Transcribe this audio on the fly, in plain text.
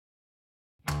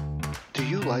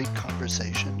you like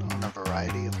conversation on a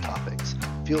variety of topics?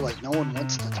 Feel like no one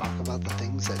wants to talk about the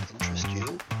things that interest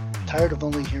you? Tired of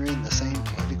only hearing the same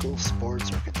political, sports,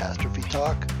 or catastrophe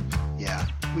talk? Yeah,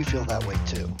 we feel that way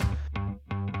too.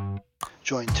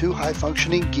 Join two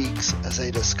high-functioning geeks as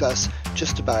they discuss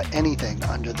just about anything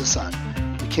under the sun.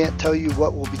 We can't tell you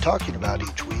what we'll be talking about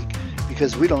each week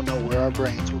because we don't know where our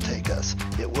brains will take us.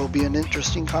 It will be an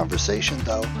interesting conversation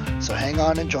though, so hang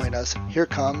on and join us. Here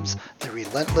comes the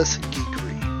relentless geekery.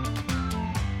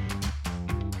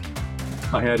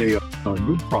 I had a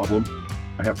good problem.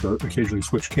 I have to occasionally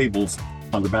switch cables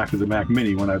on the back of the Mac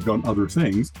Mini when I've done other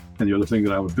things. And the other thing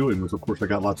that I was doing was, of course, I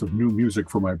got lots of new music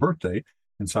for my birthday.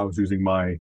 And so I was using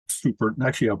my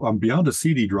actually, I'm beyond a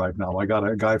CD drive now. I got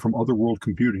a guy from Otherworld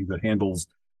Computing that handles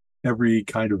every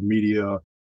kind of media,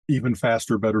 even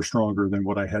faster, better, stronger than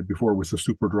what I had before with the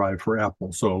super drive for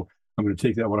Apple. So I'm going to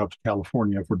take that one out to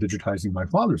California for digitizing my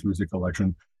father's music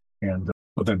collection. And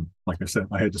but then, like I said,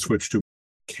 I had to switch to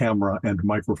camera and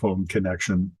microphone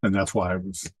connection, and that's why I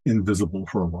was invisible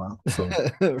for a while. So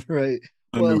right.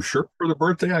 A new shirt for the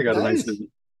birthday. I got nice. a nice,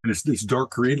 and it's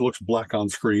dark green. It looks black on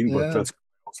screen, but Yeah. that's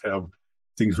have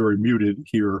things very muted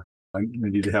here. I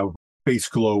need to have face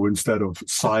glow instead of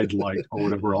side light or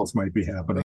whatever else might be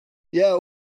happening. Yeah.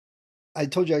 I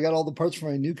told you I got all the parts for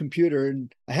my new computer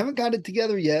and I haven't got it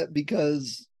together yet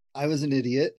because I was an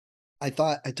idiot. I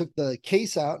thought I took the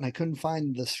case out and I couldn't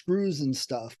find the screws and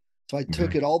stuff. So I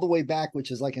took it all the way back,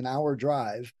 which is like an hour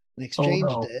drive, and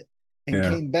exchanged it and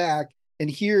came back. And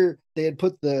here they had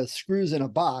put the screws in a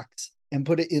box and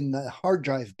put it in the hard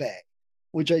drive bag,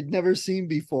 which I'd never seen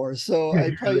before. So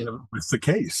I probably it's the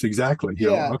case. Exactly.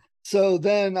 Yeah. So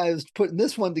then I was putting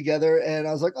this one together and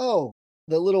I was like, oh,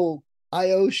 the little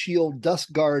IO shield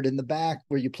dust guard in the back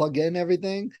where you plug in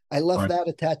everything. I left that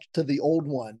attached to the old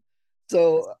one.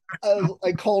 So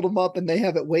I called them up and they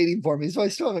have it waiting for me. So I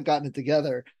still haven't gotten it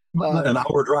together. An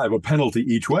hour drive, a penalty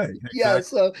each way. Exactly. Yeah.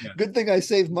 So good thing I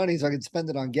saved money so I could spend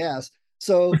it on gas.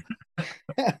 So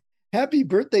happy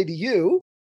birthday to you.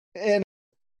 And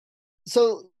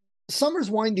so summer's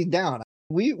winding down.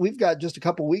 We've got just a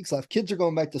couple weeks left. Kids are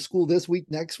going back to school this week,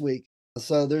 next week.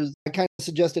 So I kind of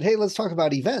suggested, hey, let's talk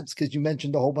about events because you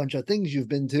mentioned a whole bunch of things you've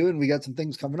been to and we got some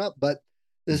things coming up. But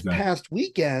this past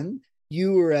weekend,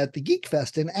 you were at the Geek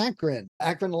Fest in Akron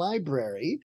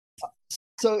Library.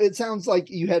 So it sounds like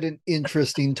you had an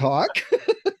interesting talk.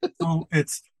 So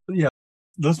let's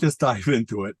just dive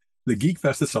into it. The Geek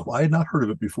Fest itself, I had not heard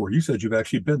of it before. You said you've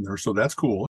actually been there, so that's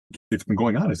cool. It's been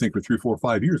going on, I think, for 3, 4,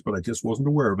 5 years, but I just wasn't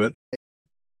aware of it.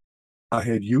 I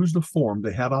had used a form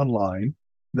they had online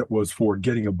that was for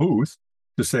getting a booth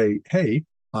to say, hey,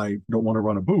 I don't want to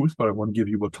run a booth, but I want to give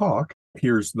you a talk.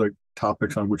 Here's the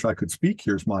topics on which I could speak.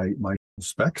 Here's my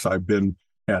specs. I've been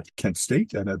at Kent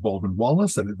State and at Baldwin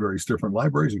Wallace and at various different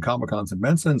libraries and Comic-Cons and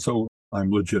Mensa, and so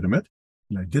I'm legitimate.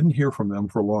 And I didn't hear from them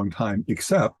for a long time,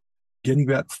 except getting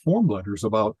back form letters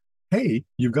about, hey,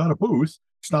 you've got a booth,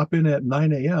 stop in at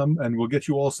 9 a.m. and we'll get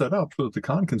you all set up so that the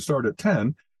con can start at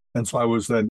 10. And so I was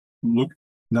then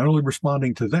not only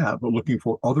responding to that, but looking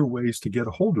for other ways to get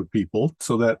a hold of people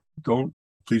so that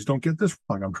please don't get this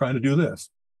wrong. I'm trying to do this.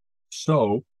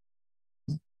 So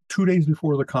 2 days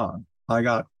before the con, I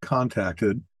got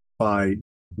contacted by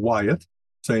Wyatt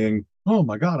saying, oh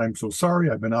my God, I'm so sorry.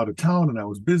 I've been out of town and I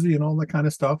was busy and all that kind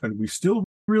of stuff. And we still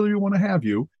really want to have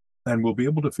you and we'll be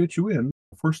able to fit you in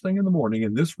first thing in the morning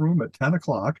in this room at 10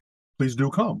 o'clock. Please do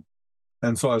come.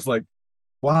 And so I was like,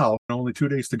 wow, only 2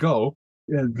 days to go.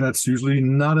 And that's usually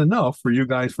not enough for you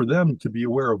guys, for them to be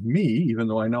aware of me, even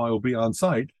though I know I will be on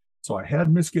site. So I had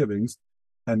misgivings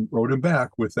and wrote him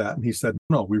back with that. And he said,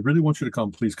 no, we really want you to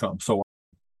come. Please come. So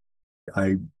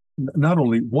I not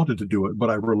only wanted to do it, but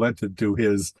I relented to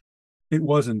his. It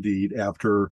was indeed,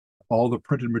 after all the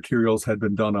printed materials had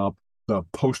been done up, the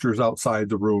posters outside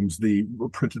the rooms, the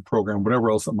printed program,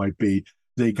 whatever else it might be,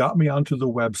 they got me onto the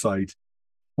website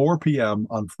 4 p.m.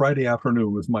 on Friday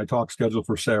afternoon with my talk scheduled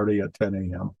for Saturday at 10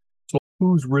 a.m. So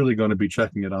who's really going to be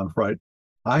checking it on Friday?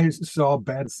 I saw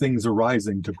bad things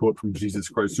arising, to quote from Jesus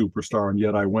Christ Superstar, and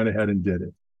yet I went ahead and did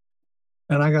it.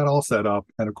 And I got all set up.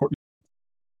 And of course,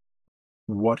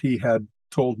 what he had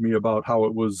told me about how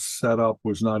it was set up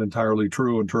was not entirely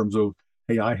true in terms of,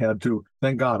 hey, I had to,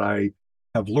 thank God I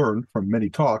have learned from many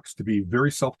talks to be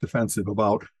very self-defensive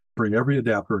about bring every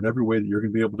adapter in every way that you're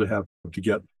going to be able to have to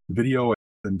get video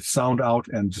and sound out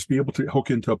and just be able to hook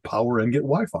into power and get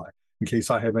Wi-Fi in case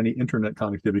I have any internet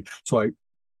connectivity. So I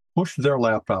pushed their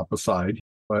laptop aside,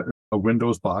 a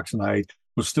Windows box, and I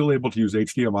was still able to use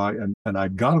HDMI and I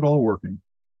got it all working.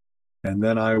 And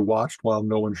then I watched while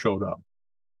no one showed up.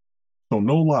 So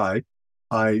no lie,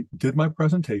 I did my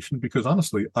presentation because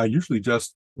honestly, I usually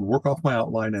just work off my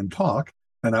outline and talk.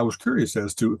 And I was curious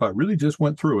as to if I really just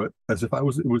went through it as if it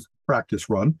was a practice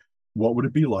run, what would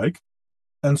it be like?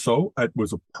 And so it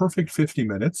was a perfect 50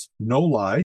 minutes, no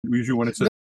lie. Usually when it's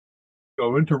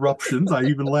no interruptions, I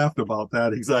even laughed about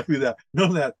that, exactly that. None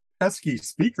of that pesky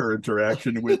speaker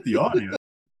interaction with the audience.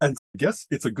 And I guess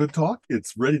it's a good talk.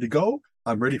 It's ready to go.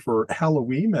 I'm ready for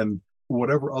Halloween and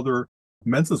whatever other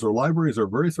menses or libraries or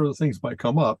various other things might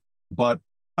come up. But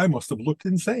I must have looked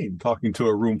insane talking to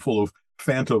a room full of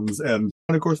phantoms. And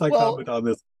of course, I comment on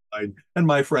this. And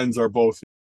my friends are both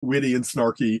witty and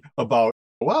snarky about,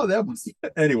 wow, that was,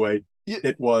 anyway,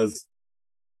 it was,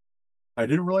 I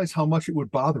didn't realize how much it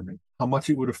would bother me, how much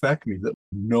it would affect me that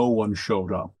no one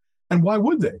showed up. And why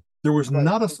would they? There was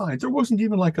not a sign. There wasn't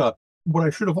even like what I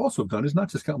should have also done is not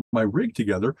just got my rig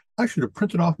together. I should have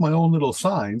printed off my own little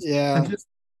signs and just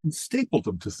stapled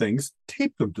them to things,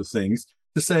 taped them to things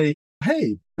to say,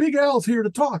 hey, Big Al's here to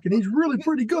talk, and he's really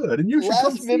pretty good. And you should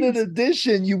last minute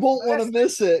edition. You won't want to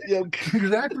miss it.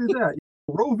 Exactly that.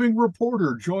 Roving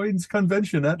reporter joins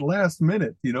convention at last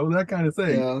minute, that kind of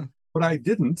thing. Yeah. But I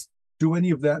didn't do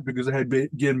any of that because I had been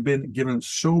given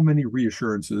so many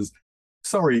reassurances.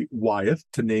 Sorry, Wyatt,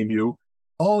 to name you.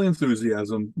 All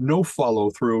enthusiasm, no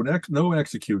follow through, no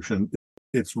execution.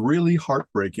 It's really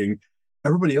heartbreaking.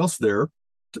 Everybody else there,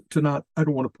 to not, I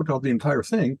don't want to put out the entire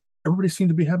thing. Everybody seemed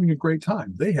to be having a great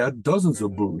time. They had dozens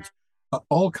of booths,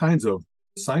 all kinds of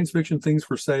science fiction things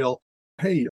for sale.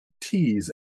 Hey,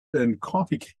 teas and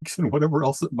coffee cakes and whatever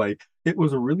else it might. It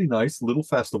was a really nice little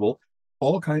festival.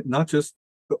 All kind, not just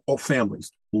all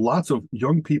families, lots of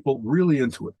young people really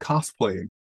into it, cosplaying.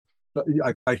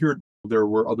 I hear there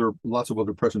were lots of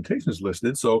other presentations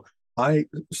listed. So I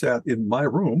sat in my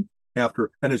room after,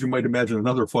 and as you might imagine,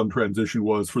 another fun transition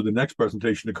was for the next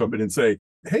presentation to come in and say,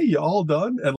 hey, you all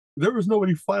done? And there was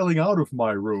nobody filing out of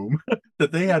my room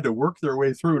that they had to work their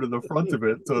way through to the front of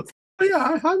it. So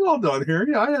yeah, I'm all done here.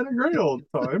 Yeah, I had a great old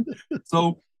time.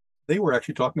 So they were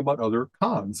actually talking about other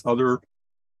cons, other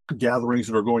gatherings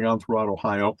that are going on throughout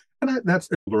Ohio. And I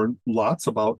learned lots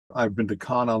about. I've been to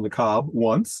Con on the Cob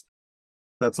once.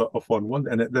 That's a fun one.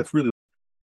 And that's really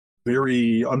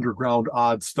very underground,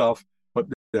 odd stuff, but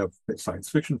they have science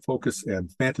fiction focus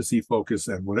and fantasy focus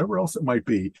and whatever else it might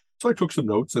be. So I took some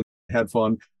notes and had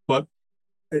fun, but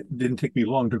it didn't take me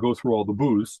long to go through all the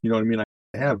booths. You know what I mean?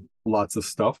 I have lots of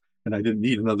stuff and I didn't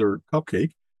need another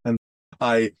cupcake. And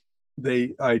I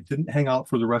didn't hang out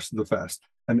for the rest of the fest.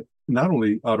 And not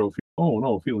only out of,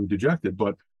 feeling dejected,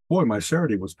 but boy, my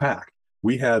Saturday was packed.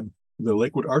 We had the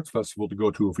Lakewood Arts Festival to go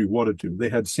to if we wanted to. They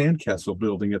had sandcastle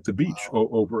building at the beach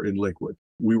over in Lakewood.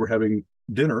 We were having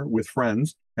dinner with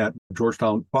friends at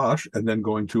Georgetown Bosch and then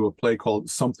going to a play called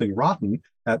Something Rotten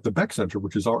at the Beck Center,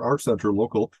 which is our art center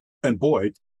local. And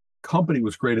boy, company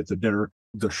was great at the dinner.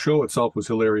 The show itself was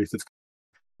hilarious. It's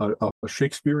a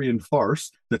Shakespearean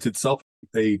farce that's itself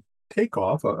a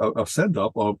takeoff, a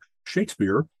send-up of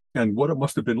Shakespeare and what it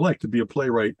must have been like to be a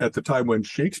playwright at the time when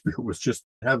Shakespeare was just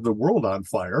have the world on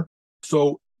fire.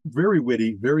 So very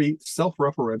witty, very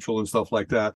self-referential and stuff like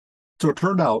that. So it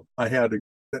turned out I had,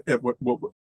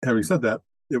 having said that,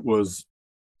 it was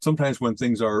sometimes when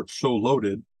things are so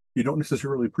loaded, you don't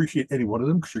necessarily appreciate any one of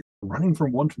them because you're running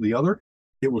from one to the other.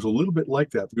 It was a little bit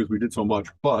like that because we did so much,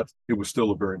 but it was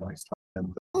still a very nice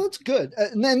time. Well, that's good.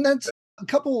 And then that's a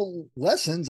couple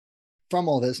lessons from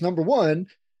all this. Number one,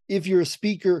 if you're a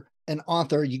speaker and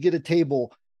author, you get a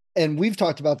table. And we've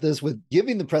talked about this with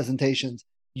giving the presentations.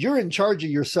 You're in charge of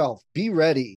yourself. Be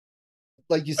ready.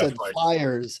 Like you said, right.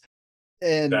 Flyers.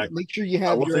 And make sure you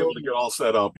have. I was able to get all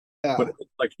set up. Yeah. But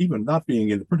like even not being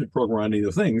in the printed program or any of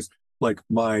the things, like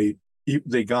once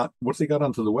they got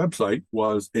onto the website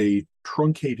was a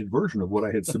truncated version of what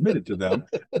I had submitted to them.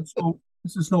 And so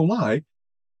this is no lie.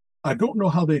 I don't know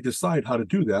how they decide how to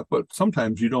do that, but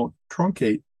sometimes you don't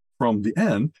truncate from the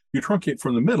end, you truncate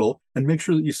from the middle and make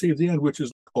sure that you save the end, which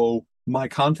is, my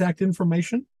contact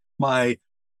information, my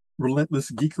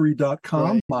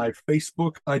relentlessgeekery.com, right. My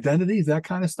Facebook identity, that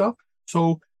kind of stuff.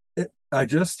 So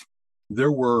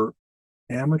there were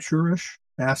amateurish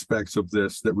aspects of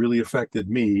this that really affected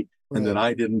me, right. And that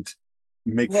I didn't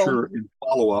make sure in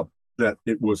follow-up that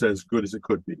it was as good as it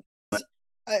could be.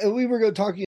 We were going to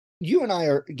talk, you and I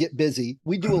get busy.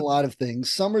 We do a lot of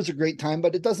things. Summer's a great time,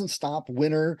 but it doesn't stop.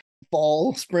 Winter,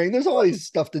 fall, spring, there's always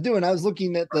stuff to do. And I was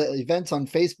looking at the events on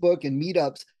Facebook and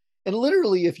meetups. And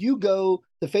literally, if you go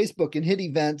to Facebook and hit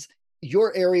events,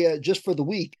 your area just for the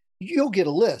week, you'll get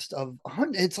a list of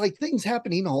 100. It's like things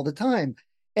happening all the time.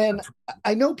 And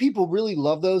I know people really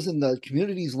love those and the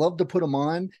communities love to put them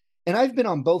on. And I've been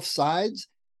on both sides.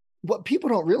 what people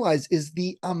don't realize is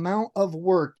the amount of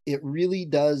work it really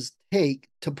does take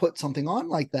to put something on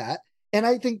like that. And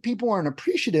I think people aren't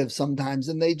appreciative sometimes,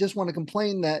 and they just want to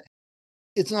complain that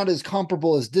it's not as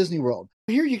comparable as Disney World.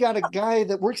 Here you got a guy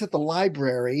that works at the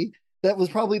library that was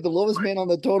probably the lowest man on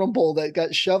the totem pole that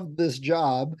got shoved this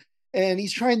job, and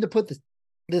he's trying to put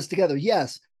this together.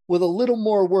 Yes, with a little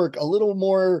more work, a little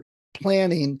more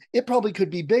planning, it probably could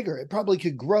be bigger. It probably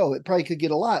could grow. It probably could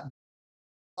get a lot.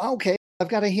 Okay, I've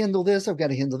got to handle this. I've got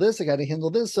to handle this. I got to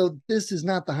handle this. So this is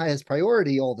not the highest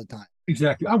priority all the time.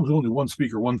 Exactly. I was only one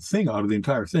speaker, one thing out of the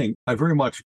entire thing. I very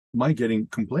much, my getting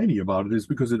complaining about it is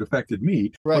because it affected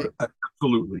me. Right. But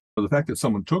absolutely. The fact that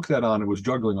someone took that on and was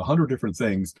juggling 100 different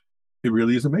things, it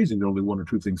really is amazing that only one or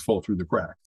two things fall through the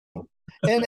cracks.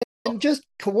 and just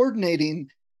coordinating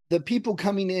the people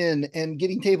coming in and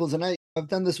getting tables. And I've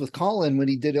done this with Colin when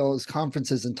he did all his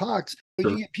conferences and talks. But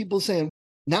Sure. you get people saying,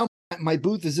 now my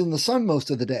booth is in the sun most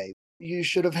of the day. You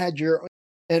should have had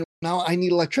and now I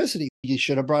need electricity. You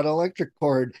should have brought an electric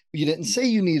cord. You didn't say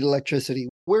you need electricity.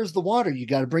 Where's the water? You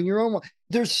got to bring your own water.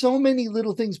 There's so many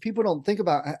little things people don't think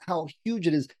about how huge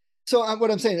it is. So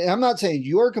what I'm saying, and I'm not saying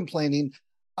you're complaining.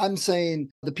 I'm saying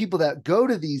the people that go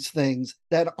to these things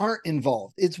that aren't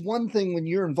involved. It's one thing when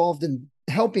you're involved in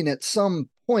helping at some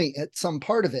point, at some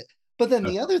part of it. But then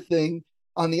the other thing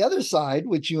on the other side,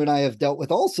 which you and I have dealt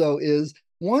with also, is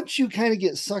once you kind of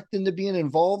get sucked into being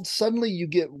involved, suddenly you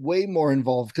get way more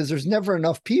involved because there's never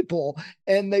enough people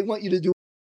and they want you to do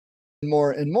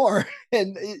more and more.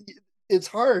 And it's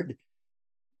hard.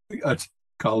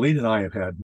 Colleen and I have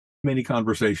had many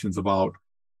conversations about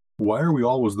why are we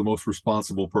always the most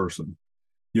responsible person?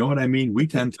 You know what I mean? We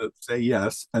tend to say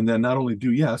yes, and then not only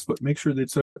do yes, but make sure that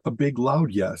it's a big,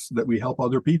 loud yes, that we help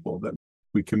other people, that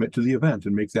we commit to the event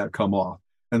and make that come off.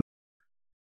 And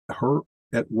her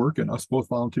at work and us both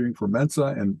volunteering for Mensa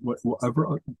and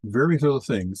whatever, various other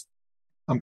things.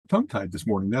 I'm tongue-tied this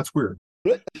morning. That's weird.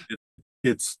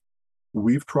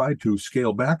 We've tried to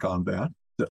scale back on that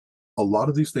a lot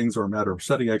of these things are a matter of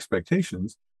setting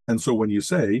expectations. And so when you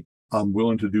say, I'm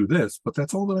willing to do this, but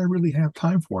that's all that I really have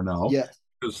time for now. Yes.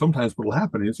 Because sometimes what'll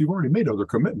happen is you've already made other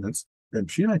commitments.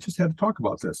 And she and I just had to talk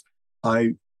about this.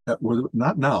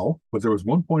 Not now, but there was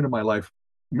one point in my life,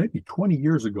 maybe 20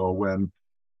 years ago, when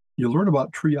you learn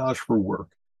about triage for work,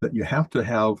 that you have to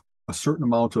have a certain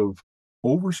amount of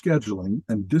overscheduling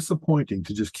and disappointing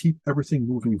to just keep everything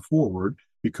moving forward,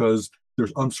 because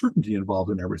there's uncertainty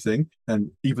involved in everything.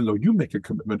 And even though you make a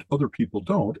commitment, other people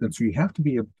don't. And so you have to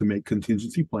be able to make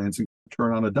contingency plans and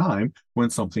turn on a dime when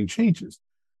something changes.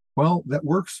 Well, that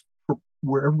works for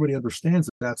where everybody understands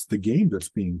that that's the game that's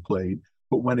being played.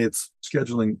 But when it's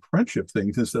scheduling friendship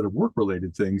things instead of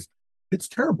work-related things, it's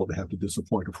terrible to have to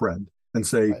disappoint a friend and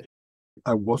say, right,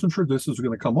 I wasn't sure this was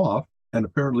going to come off. And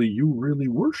apparently you really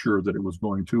were sure that it was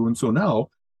going to. And so now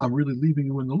I'm really leaving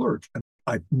you in the lurch. And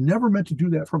I never meant to do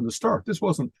that from the start. This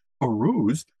wasn't a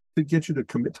ruse to get you to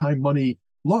commit time, money,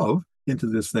 love into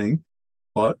this thing.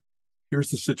 But here's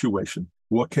the situation.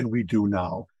 What can we do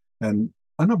now? And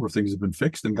a number of things have been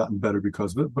fixed and gotten better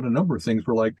because of it. But a number of things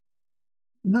were like,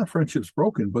 not friendships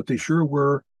broken, but they sure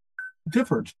were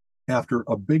different after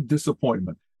a big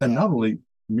disappointment. And not only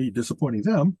me disappointing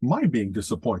them, my being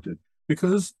disappointed.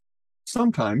 Because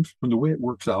sometimes from the way it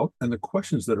works out and the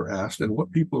questions that are asked and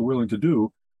what people are willing to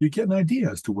do, you get an idea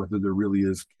as to whether there really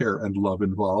is care and love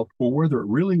involved, or whether it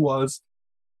really was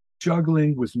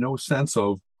juggling with no sense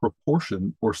of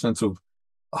proportion or sense of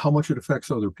how much it affects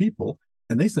other people.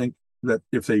 And they think that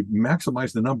if they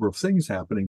maximize the number of things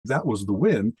happening, that was the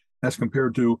win, as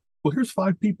compared to, well, here's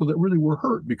 5 people that really were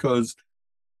hurt because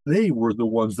they were the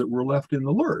ones that were left in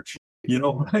the lurch. You know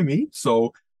what I mean?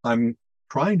 So I'm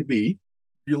trying to be,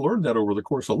 you learn that over the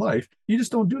course of life. You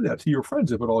just don't do that to your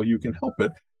friends if at all you can help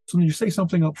it. So when you say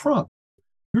something up front,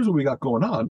 here's what we got going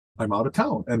on. I'm out of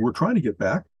town and we're trying to get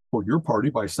back for your party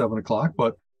by 7 o'clock,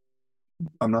 but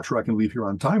I'm not sure I can leave here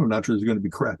on time. I'm not sure there's going to be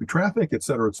crappy traffic, et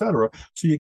cetera, et cetera. So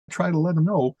you try to let them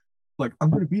know, like, I'm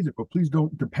going to be there, but please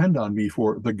don't depend on me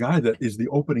for the guy that is the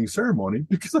opening ceremony,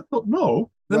 because I don't know.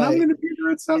 Then right. I'm going to be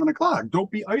there at 7 o'clock. Don't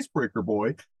be icebreaker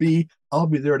boy. I'll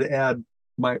be there to add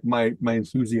my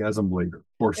enthusiasm later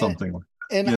or something like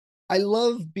that. And I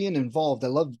love being involved. I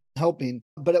love helping.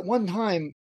 But at one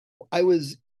time, I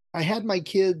had my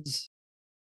kids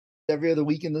every other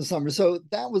week in the summer. So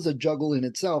that was a juggle in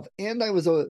itself. And I was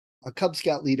a Cub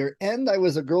Scout leader, and I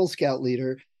was a Girl Scout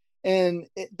leader. And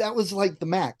that was like the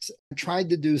max. I tried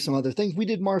to do some other things. We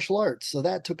did martial arts, so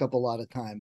that took up a lot of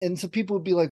time. And so people would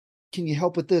be like, can you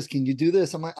help with this? Can you do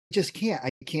this? I'm like, I just can't. I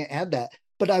can't add that.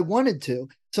 But I wanted to.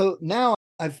 So now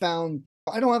I've found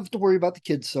I don't have to worry about the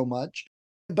kids so much.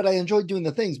 but I enjoyed doing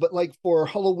the things. But like for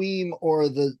Halloween or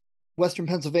the Western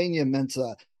Pennsylvania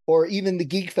Mensa or even the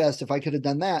Geek Fest, if I could have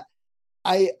done that,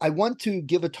 I want to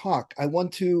give a talk. I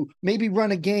want to maybe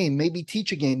run a game, maybe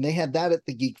teach a game. They had that at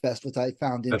the Geek Fest, which I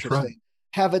found That's right. interesting.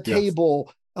 Have a Yes,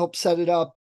 table, help set it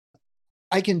up.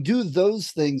 I can do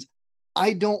those things.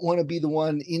 I don't want to be the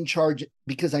one in charge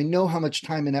because I know how much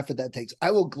time and effort that takes.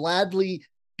 I will gladly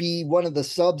be one of the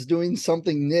subs doing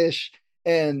something niche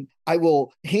and I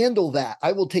will handle that.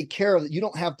 I will take care of it. You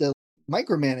don't have to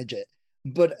micromanage it.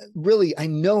 But really, I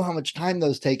know how much time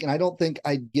those take, and I don't think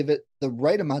I'd give it the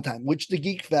right amount of time, which the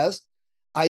Geek Fest,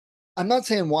 I, I'm not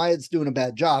saying Wyatt's doing a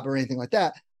bad job or anything like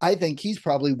that. I think he's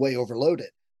probably way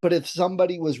overloaded. But if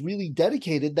somebody was really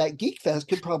dedicated, that Geek Fest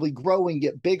could probably grow and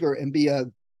get bigger and be a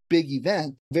big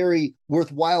event, very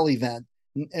worthwhile event.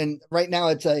 And right now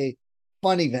it's a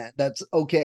fun event. That's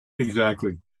okay.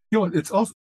 exactly. It's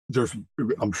also, there's,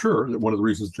 I'm sure that one of the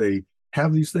reasons they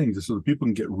have these things is so that people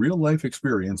can get real life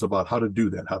experience about how to do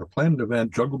that, how to plan an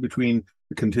event, juggle between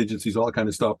the contingencies, all that kind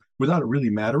of stuff without it really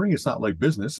mattering. It's not like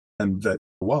business and that,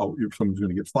 wow, if someone's going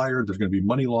to get fired, there's going to be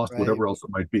money lost, Right. whatever else it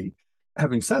might be.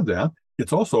 Having said that,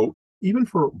 it's also, even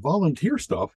for volunteer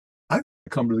stuff, I've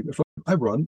come to the, so I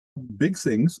run big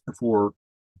things for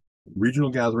regional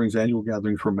gatherings, annual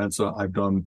gatherings for Mensa. I've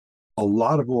done a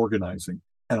lot of organizing.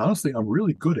 And honestly, I'm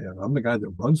really good at it. I'm the guy that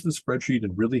runs the spreadsheet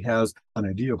and really has an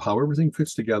idea of how everything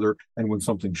fits together. And when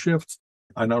something shifts,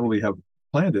 I not only have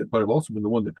planned it, but I've also been the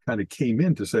one that kind of came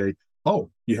in to say, oh,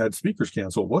 you had speakers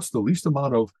cancel. What's the least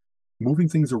amount of moving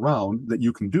things around that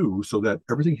you can do so that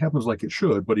everything happens like it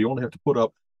should, but you only have to put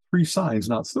up 3 signs,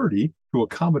 not 30, to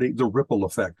accommodate the ripple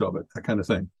effect of it, that kind of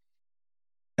thing.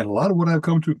 And a lot of what I've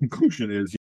come to a conclusion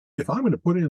is if I'm going to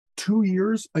put in 2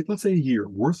 years, like let's say a year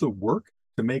worth of work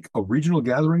to make a regional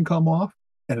gathering come off,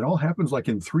 and it all happens like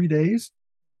in 3 days,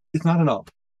 it's not enough.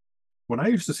 When I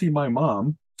used to see my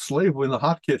mom slave in the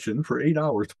hot kitchen for 8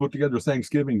 hours to put together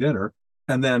Thanksgiving dinner,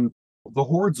 and then the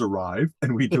hordes arrive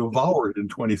and we devour it in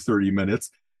 20, 30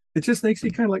 minutes, it just makes me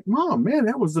kind of like, Mom, man,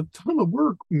 that was a ton of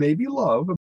work. Maybe love.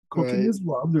 Cooking Right. is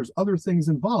love. There's other things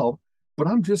involved, but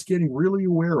I'm just getting really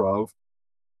aware of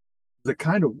the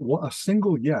kind of a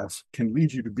single yes can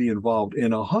lead you to be involved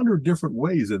in 100 different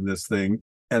ways in this thing.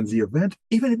 And the event,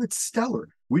 even if it's stellar,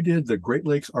 we did the Great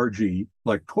Lakes RG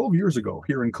like 12 years ago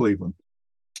here in Cleveland,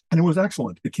 and it was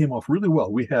excellent. It came off really well.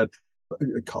 We had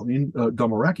Colleen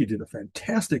Domaraki did a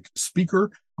fantastic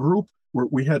speaker group where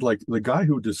we had like the guy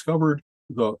who discovered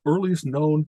the earliest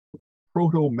known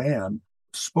proto man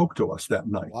spoke to us that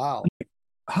night. Wow.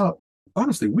 How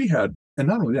honestly, we had, and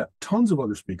not only that, tons of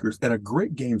other speakers and a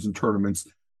great games and tournaments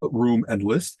room and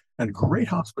list and great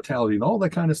hospitality and all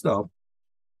that kind of stuff.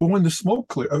 But when the smoke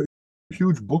cleared, a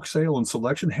huge book sale and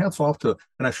selection, hats off to,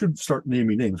 and I should start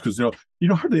naming names because you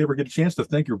don't hardly ever get a chance to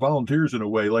thank your volunteers in a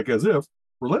way, like as if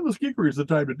Relentless Geekery is the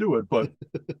time to do it. But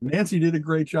Nancy did a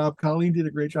great job, Colleen did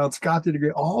a great job, Scott did a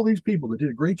great, all these people that did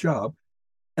a great job.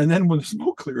 And then when the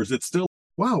smoke clears, it's still,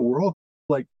 wow, we're all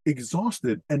like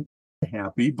exhausted and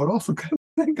happy, but also kind of,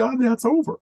 thank God that's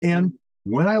over. And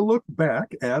when I look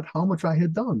back at how much I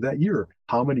had done that year,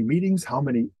 how many meetings,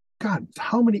 God,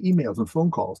 how many emails and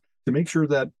phone calls to make sure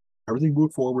that everything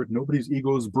moved forward, nobody's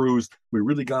ego is bruised, we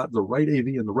really got the right AV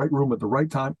in the right room at the right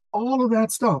time, all of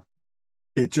that stuff.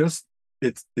 It just,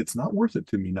 it's not worth it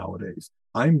to me nowadays.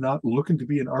 I'm not looking to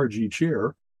be an RG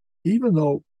chair, even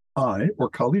though I or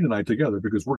Colleen and I together,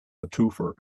 because we're a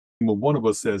twofer. When one of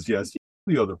us says yes,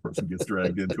 the other person gets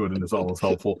dragged into it and it's always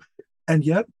helpful. And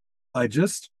yet, I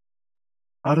just,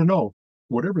 I don't know,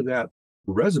 whatever that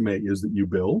resume is that you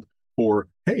build, or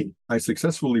hey, I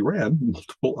successfully ran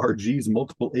multiple RGs,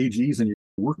 multiple AGs, and you're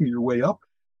working your way up.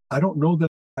 I don't know that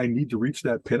I need to reach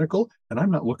that pinnacle. And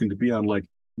I'm not looking to be on like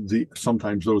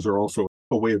sometimes those are also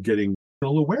a way of getting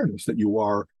awareness that you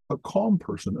are a calm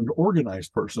person, an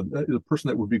organized person, a person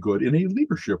that would be good in a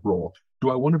leadership role.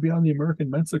 Do I want to be on the American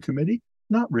Mensa Committee?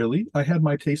 Not really. I had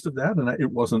my taste of that and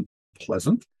it wasn't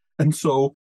pleasant. And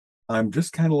so I'm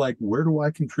just kind of like, where do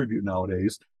I contribute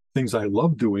nowadays? Things I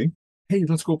love doing. Hey,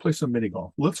 let's go play some mini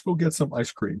golf. Let's go get some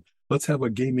ice cream. Let's have a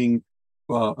gaming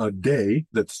a day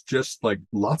that's just like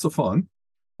lots of fun.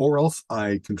 Or else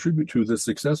I contribute to the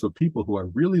success of people who I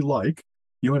really like.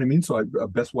 You know what I mean? So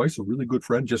Beth Weiss, a really good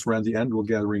friend, just ran the annual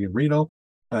gathering in Reno.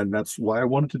 And that's why I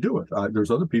wanted to do it.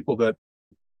 There's other people that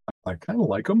I kind of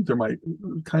like them. They're my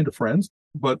kind of friends.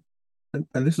 But, and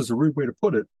this is a weird way to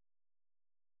put it,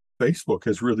 Facebook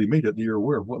has really made it that you're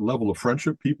aware of what level of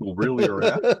friendship people really are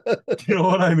at. You know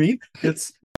what I mean?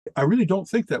 I really don't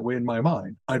think that way in my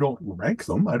mind. I don't rank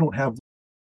them. I don't have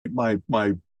my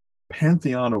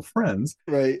pantheon of friends.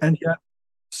 Right. And yet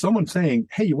someone saying,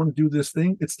 hey, you want to do this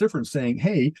thing? It's different saying,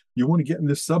 hey, you want to get in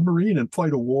this submarine and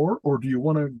fight a war, or do you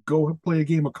want to go play a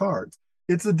game of cards?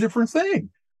 It's a different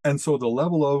thing. And so the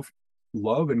level of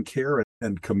love and care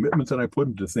and commitment that I put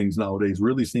into things nowadays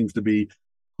really seems to be,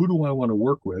 who do I want to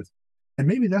work with? And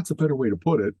maybe that's a better way to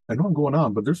put it. I know I'm going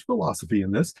on, but there's philosophy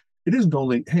in this. It isn't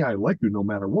only, hey, I like you no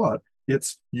matter what.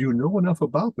 It's you know enough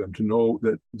about them to know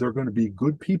that they're going to be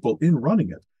good people in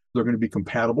running it. They're going to be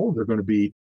compatible. They're going to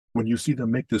be, when you see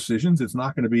them make decisions, it's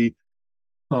not going to be,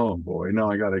 oh boy, now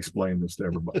I got to explain this to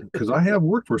everybody. Because I have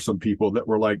worked for some people that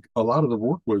were like, a lot of the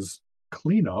work was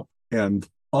cleanup and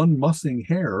unmussing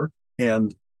hair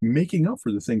and making up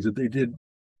for the things that they did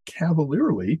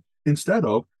cavalierly instead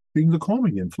of being the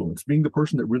calming influence, being the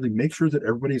person that really makes sure that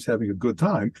everybody's having a good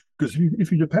time. Because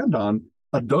if you depend on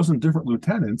a dozen different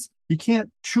lieutenants, you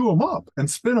can't chew them up and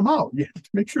spin them out. You have to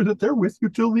make sure that they're with you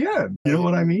till the end. You know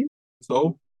what I mean?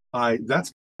 So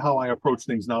that's how I approach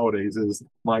things nowadays, is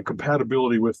my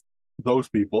compatibility with those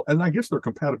people. And I guess their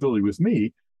compatibility with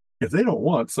me, if they don't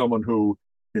want someone who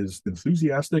is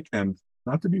enthusiastic and,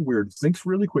 not to be weird, thinks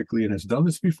really quickly and has done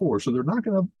this before, so they're not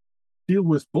going to deal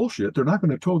with bullshit. They're not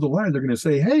going to toe the line. They're going to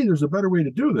say, hey, there's a better way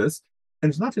to do this. And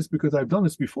it's not just because I've done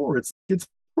this before. It's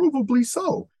provably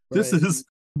so. Right. This is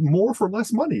more for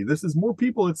less money. This is more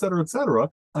people, et cetera, et cetera.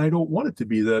 I don't want it to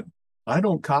be that I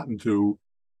don't cotton to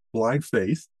blind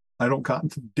faith. I don't cotton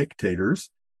to dictators.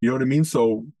 You know what I mean?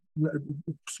 So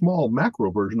small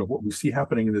macro version of what we see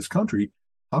happening in this country.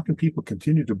 How can people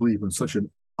continue to believe in such an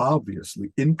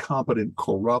obviously incompetent,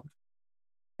 corrupt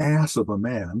ass of a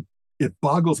man? It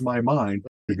boggles my mind,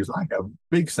 because I have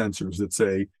big sensors that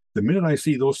say the minute I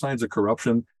see those signs of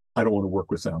corruption, I don't want to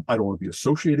work with them. I don't want to be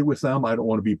associated with them. I don't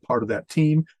want to be part of that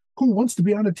team. Who wants to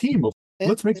be on a team of,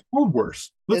 let's make the world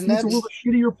worse? Let's make the world a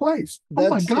shittier place. Oh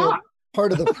my God.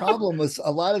 Part of the problem with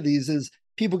a lot of these is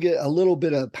people get a little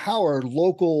bit of power,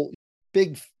 local,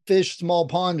 big fish, small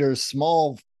pond, or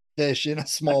small fish in a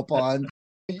small pond.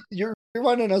 You're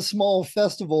running a small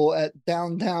festival at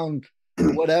downtown,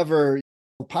 whatever,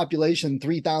 population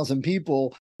 3,000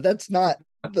 people. That's not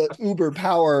the uber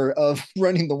power of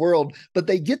running the world, but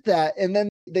they get that, and then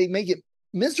they make it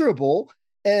miserable,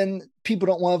 and people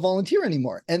don't want to volunteer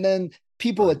anymore. And then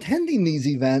people attending these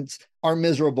events are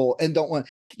miserable and don't want,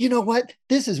 you know what?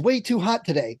 This is way too hot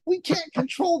today. We can't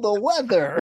control the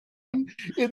weather.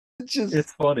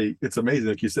 It's funny. It's amazing.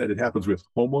 Like you said, it happens with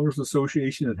homeowners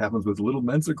association. It happens with little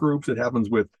Mensa groups. It happens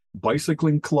with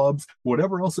bicycling clubs,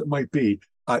 whatever else it might be.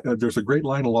 There's a great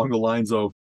line along the lines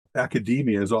of,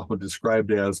 academia is often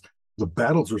described as, the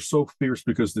battles are so fierce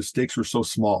because the stakes are so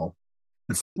small.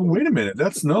 And so, wait a minute,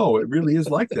 it really is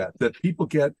like that people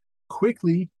get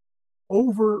quickly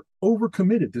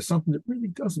overcommitted to something that really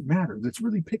doesn't matter, that's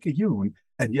really picayune,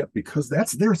 and yet because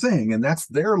that's their thing and that's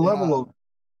their level of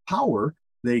power,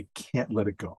 they can't let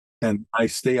it go. And I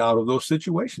stay out of those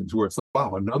situations where it's like,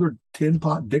 wow, another tin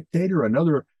pot dictator,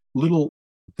 another little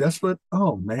despot.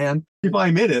 Oh man, if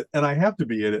I'm in it and I have to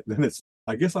be in it, then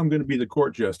I guess I'm going to be the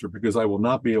court jester, because I will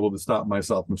not be able to stop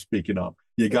myself from speaking up.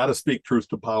 You got to speak truth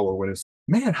to power when it's,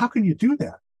 man, how can you do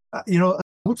that?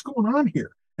 What's going on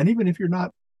here? And even if you're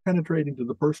not penetrating to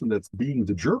the person that's being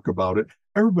the jerk about it,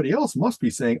 everybody else must be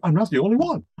saying, I'm not the only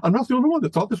one. I'm not the only one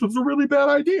that thought this was a really bad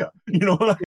idea. You know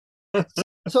what I mean?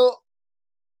 So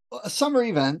summer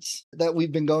events that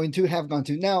we've been have gone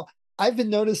to. Now, I've been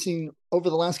noticing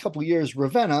over the last couple of years,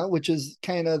 Ravenna, which is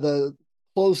kind of the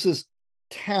closest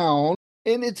town,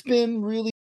 and it's been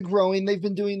really growing. They've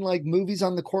been doing like movies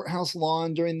on the courthouse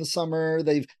lawn during the summer.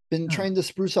 They've been trying to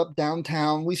spruce up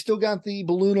downtown. We still got the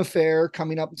balloon affair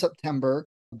coming up in September,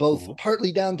 both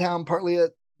partly downtown, partly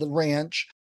at the ranch.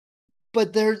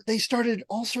 But they started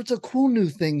all sorts of cool new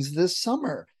things this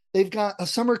summer. They've got a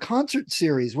summer concert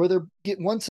series where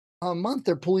once a month,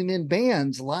 they're pulling in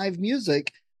bands, live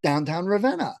music, downtown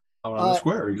Ravenna. On the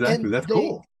square, exactly. That's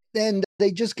cool. And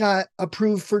they just got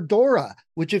approved for DORA,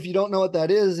 which, if you don't know what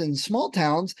that is, in small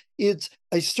towns, it's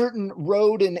a certain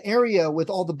road and area with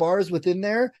all the bars within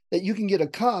there that you can get a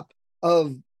cup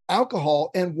of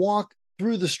alcohol and walk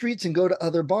through the streets and go to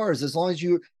other bars, as long as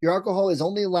your alcohol is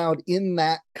only allowed in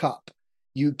that cup.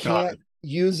 You can't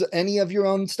use any of your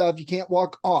own stuff. You can't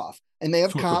walk off. And they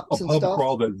have cops and stuff. A pub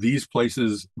crawl that these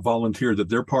places volunteer that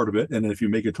they're part of it. And if you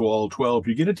make it to all 12,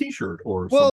 you get a t-shirt or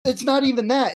something. Well, it's not even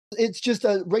that. It's just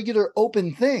a regular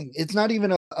open thing. It's not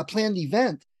even a planned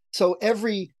event. So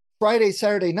every Friday,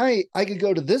 Saturday night, I could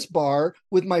go to this bar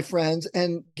with my friends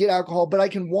and get alcohol, but I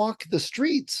can walk the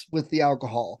streets with the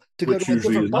alcohol to go to a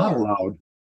different bar. Not allowed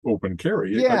open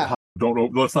carry. Yeah.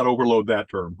 Let's not overload that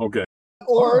term. Okay.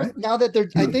 Or now that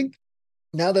I think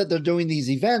now that they're doing these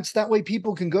events, that way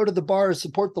people can go to the bars,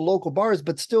 support the local bars,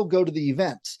 but still go to the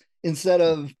events instead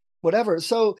of whatever.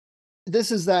 So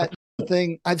this is that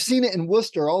thing. I've seen it in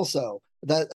Worcester also.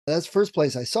 That's first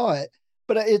place I saw it.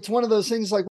 But it's one of those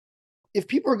things like, if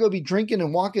people are going to be drinking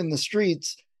and walking the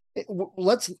streets,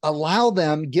 let's allow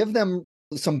them, give them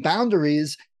some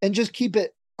boundaries and just keep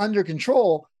it under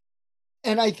control.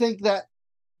 And I think that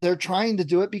they're trying to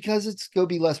do it because it's going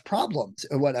to be less problems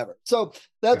or whatever. So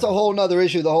that's a whole nother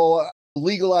issue, the whole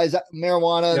legalize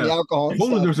marijuana and the alcohol. If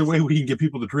only there's a way we can get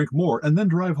people to drink more and then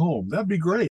drive home. That'd be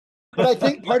great. But I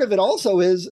think part of it also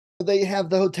is they have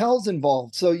the hotels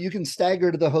involved. So you can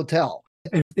stagger to the hotel.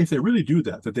 If they really do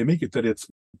that they make it that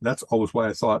that's always why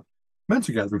I thought men's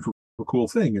gatherings were a cool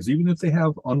thing, is even if they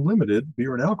have unlimited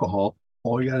beer and alcohol,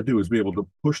 all you got to do is be able to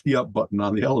push the up button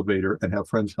on the elevator and have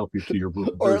friends help you to your room.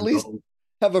 Or at least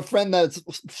have a friend that's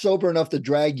sober enough to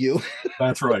drag you.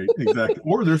 That's right. Exactly.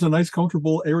 Or there's a nice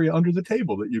comfortable area under the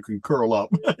table that you can curl up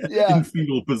in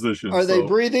fetal position. Are they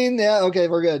breathing? Yeah. Okay.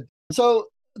 We're good. So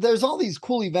there's all these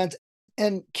cool events,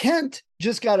 and Kent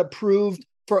just got approved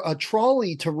for a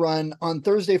trolley to run on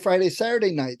Thursday, Friday,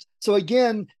 Saturday nights. So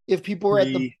again, if people were at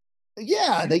the,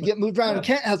 they get moved around. And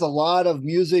Kent has a lot of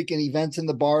music and events in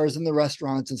the bars and the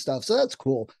restaurants and stuff. So that's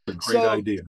cool. A great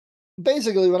idea.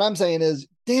 Basically what I'm saying is,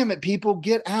 damn it, people,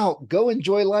 get out, go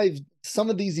enjoy life. Some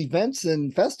of these events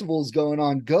and festivals going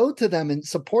on, go to them and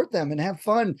support them and have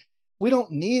fun. We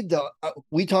don't need to,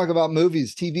 we talk about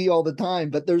movies, TV all the time,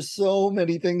 but there's so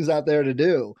many things out there to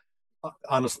do.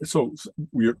 Honestly, so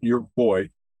you're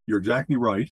exactly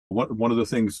right. One of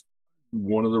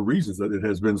the reasons that it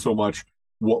has been so much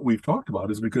what we've talked about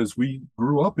is because we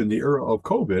grew up in the era of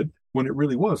COVID when it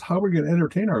really was, how are we going to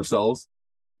entertain ourselves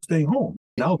staying home?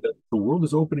 Now that the world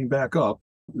is opening back up,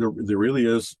 there really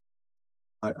is,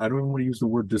 I don't even want to use the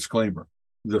word disclaimer.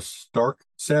 The stark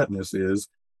sadness is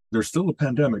there's still a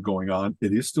pandemic going on.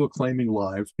 It is still claiming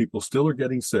lives. People still are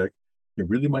getting sick. It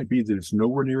really might be that it's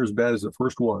nowhere near as bad as it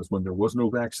first was when there was no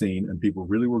vaccine and people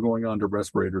really were going on to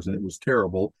respirators and it was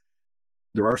terrible.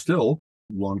 There are still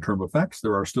long-term effects.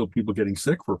 There are still people getting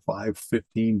sick for 5,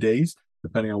 15 days,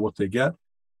 depending on what they get,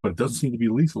 but it doesn't seem to be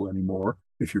lethal anymore.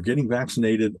 If you're getting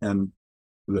vaccinated and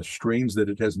the strains that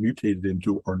it has mutated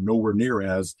into are nowhere near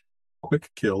as quick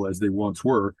kill as they once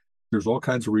were, there's all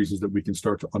kinds of reasons that we can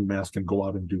start to unmask and go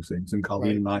out and do things. And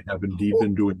Colleen and I have indeed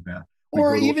been doing that.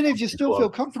 Or even if you still feel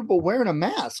comfortable wearing a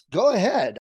mask, go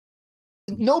ahead.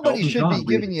 Nobody should be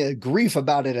giving you grief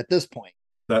about it at this point.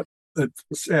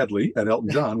 Sadly, at Elton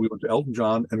John, we went to Elton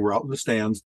John and we're out in the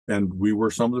stands and we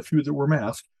were some of the few that were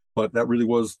masked, but that really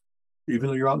was, even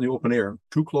though you're out in the open air,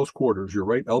 too close quarters, you're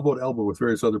right elbow to elbow with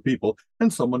various other people,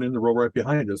 and someone in the row right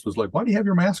behind us was like, why do you have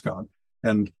your mask on?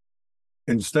 And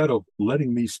instead of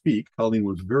letting me speak, Colleen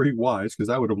was very wise, because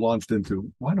I would have launched into,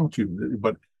 why don't you?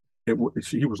 But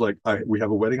he was like, we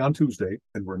have a wedding on Tuesday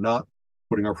and we're not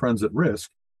putting our friends at risk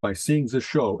by seeing this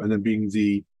show and then being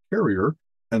the carrier.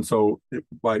 And so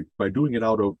by doing it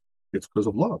it's because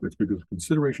of love. It's because of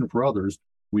consideration for others.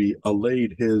 We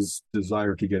allayed his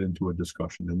desire to get into a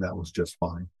discussion, and that was just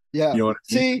fine. Yeah. You know what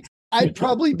I mean? See, I'd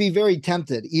probably be very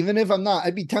tempted, even if I'm not.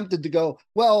 I'd be tempted to go,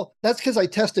 well, that's because I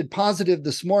tested positive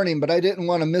this morning, but I didn't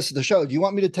want to miss the show. Do you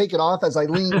want me to take it off as I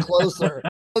lean closer?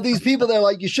 So these people, they're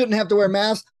like, you shouldn't have to wear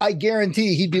masks. I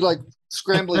guarantee he'd be like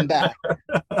scrambling back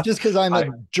just because I'm a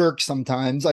jerk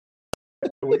sometimes.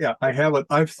 Yeah, I haven't.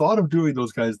 I've thought of doing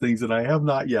those kinds of things and I have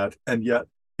not yet. And yet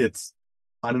it's,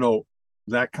 I don't know,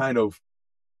 that kind of,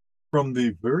 from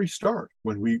the very start,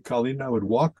 when Colleen and I would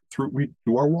walk through, we'd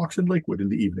do our walks in Lakewood in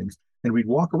the evenings, and we'd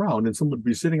walk around and someone would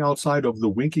be sitting outside of the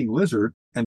Winking Lizard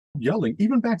and yelling,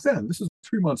 even back then, this is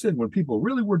 3 months in, when people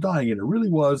really were dying and it really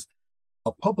was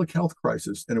a public health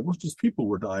crisis. And it was just people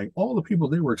were dying, all the people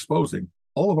they were exposing,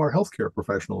 all of our healthcare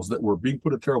professionals that were being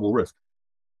put at terrible risk.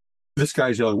 This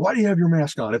guy's yelling, why do you have your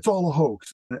mask on? It's all a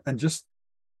hoax. And just,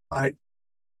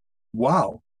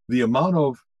 wow, the amount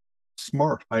of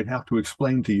smart I'd have to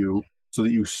explain to you so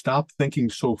that you stop thinking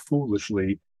so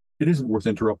foolishly. It isn't worth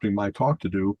interrupting my talk to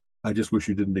do. I just wish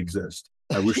you didn't exist.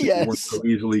 I wish that you weren't so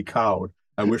easily cowed.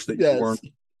 I wish that you weren't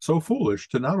so foolish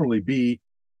to not only be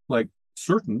like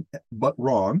certain, but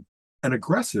wrong and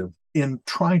aggressive in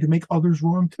trying to make others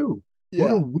wrong too. Yeah.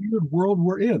 What a weird world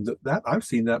we're in. That I've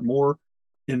seen that more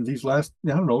in these last,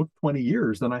 20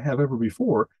 years than I have ever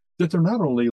before, that they're not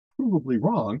only provably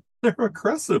wrong, they're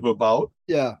aggressive about.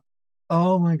 Yeah.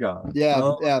 Oh my God. Yeah.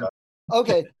 God.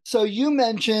 Okay. So you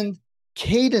mentioned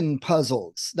Cayden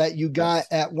puzzles that you got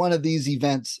at one of these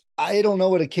events. I don't know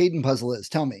what a Cayden puzzle is.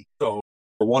 Tell me. So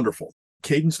wonderful.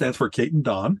 Cayden stands for Cayden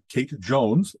Don. Kate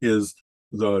Jones is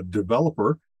the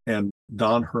developer and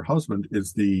Don, her husband,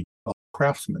 is the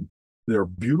craftsman. They're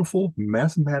beautiful,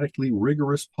 mathematically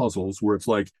rigorous puzzles where it's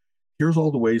like, here's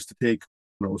all the ways to take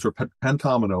dominoes or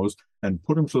pentominoes and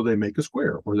put them so they make a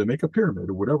square or they make a pyramid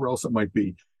or whatever else it might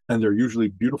be. And they're usually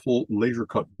beautiful laser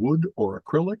cut wood or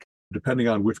acrylic, depending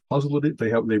on which puzzle it is.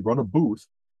 They run a booth,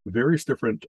 various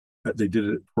different. They did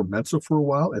it for Mensa for a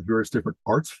while at various different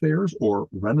arts fairs or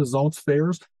Renaissance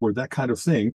fairs or that kind of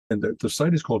thing. And the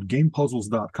site is called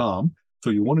gamepuzzles.com. So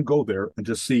you want to go there and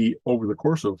just see over the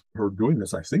course of her doing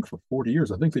this, I think for 40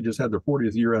 years, I think they just had their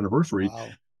 40th year anniversary. Wow.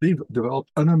 They've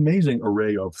developed an amazing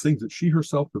array of things that she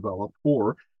herself developed,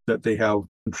 or that they have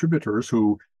contributors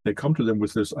who they come to them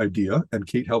with this idea, and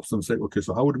Kate helps them say, okay,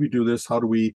 so how would we do this?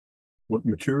 What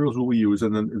materials will we use?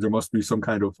 And then there must be some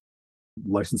kind of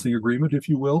licensing agreement, if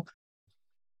you will.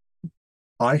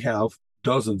 I have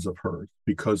dozens of hers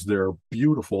because they're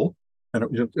beautiful.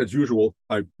 And as usual,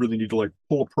 I really need to like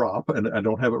pull a prop, and I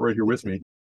don't have it right here with me.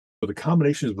 But the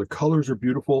combinations of the colors are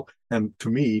beautiful. And to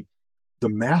me, the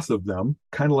math of them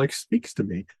kind of like speaks to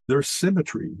me. There's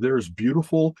symmetry, there's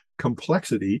beautiful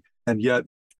complexity, and yet,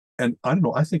 and I don't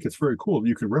know, I think it's very cool.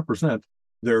 You can represent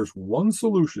there's one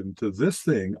solution to this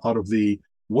thing out of the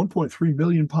 1.3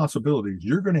 million possibilities.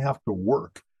 You're going to have to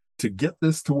work to get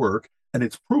this to work. And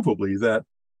it's provably that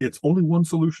it's only one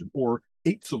solution or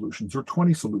 8 solutions or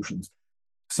 20 solutions.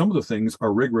 Some of the things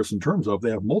are rigorous in terms of they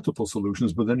have multiple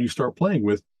solutions, but then you start playing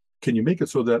with, can you make it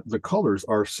so that the colors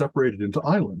are separated into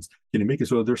islands? Can you make it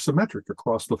so that they're symmetric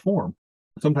across the form?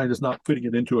 Sometimes it's not fitting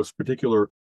it into a particular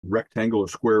rectangle or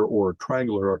square or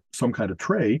triangle or some kind of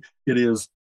tray. It is,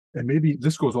 and maybe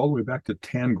this goes all the way back to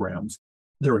tangrams.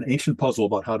 They're an ancient puzzle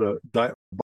about how to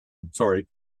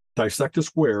dissect a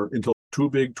square into 2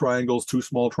 big triangles, 2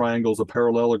 small triangles, a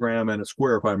parallelogram, and a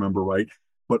square, if I remember right.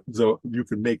 But you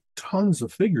can make tons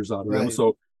of figures out of them.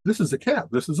 So this is a cat,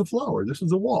 this is a flower, this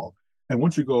is a wall. And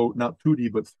once you go not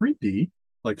 2D, but 3D,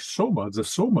 like Soma, the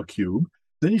Soma cube,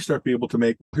 then you start being able to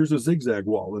make, here's a zigzag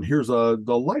wall, and here's the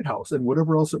lighthouse, and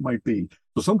whatever else it might be.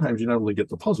 So sometimes you not only get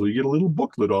the puzzle, you get a little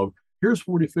booklet of, here's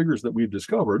 40 figures that we've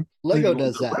discovered. Lego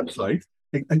does that. Website.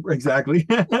 Exactly.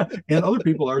 And other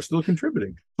people are still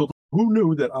contributing. So who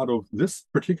knew that out of this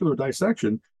particular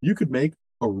dissection, you could make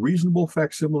a reasonable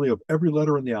facsimile of every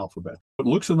letter in the alphabet? It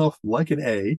looks enough like an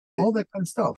A, all that kind of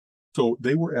stuff. So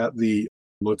they were at the,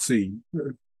 let's see,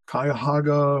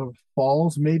 Cuyahoga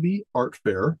Falls, maybe, art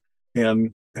fair,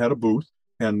 and had a booth.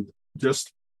 And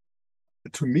just,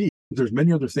 to me, there's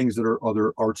many other things that are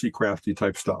other artsy, crafty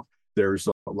type stuff. There's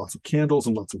lots of candles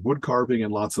and lots of wood carving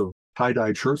and lots of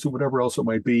tie-dyed shirts and whatever else it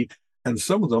might be. And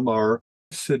some of them are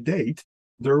sedate.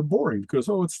 They're boring because,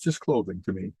 it's just clothing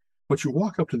to me. But you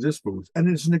walk up to this booth and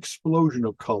it's an explosion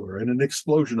of color and an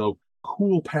explosion of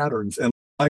cool patterns. And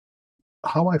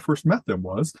how I first met them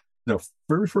was the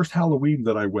very first Halloween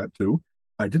that I went to.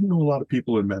 I didn't know a lot of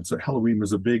people in Mensa. Halloween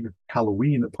was a big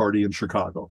Halloween party in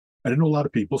Chicago. I didn't know a lot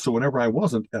of people. So whenever I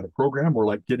wasn't at a program or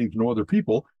like getting to know other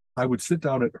people, I would sit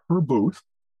down at her booth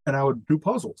and I would do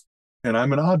puzzles. And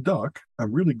I'm an odd duck.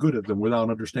 I'm really good at them without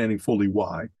understanding fully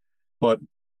why. But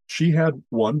she had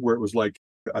one where it was like,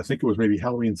 I think it was maybe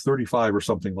Halloween 35 or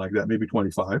something like that, maybe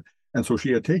 25. And so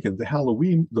she had taken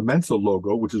the Mensa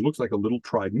logo, which looks like a little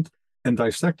trident, and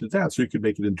dissected that so you could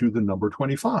make it into the number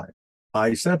 25.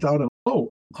 I sat down and,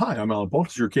 hi, I'm Alan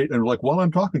Baltus, your Kate. And like, while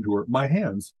I'm talking to her, my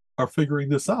hands are figuring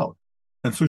this out.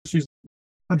 And so she's,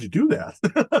 how'd you do that?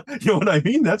 You know what I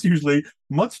mean? That's usually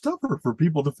much tougher for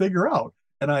people to figure out.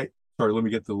 And sorry, let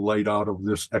me get the light out of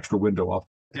this extra window off.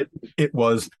 It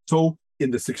was, so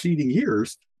in the succeeding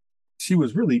years, she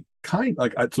was really kind.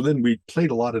 So then we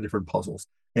played a lot of different puzzles.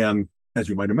 And as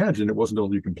you might imagine, it wasn't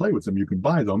only you can play with them, you can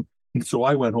buy them. And so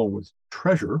I went home with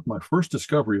Treasure, my first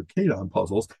discovery of Kate-on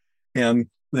puzzles. And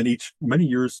then many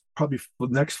years, probably for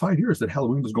the next 5 years that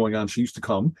Halloween was going on, she used to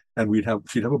come and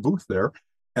she'd have a booth there.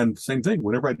 And same thing,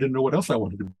 whenever I didn't know what else I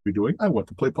wanted to be doing, I went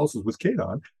to play puzzles with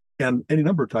Kate-on. And any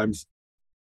number of times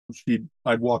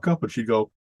I'd walk up and she'd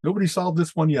go, nobody solved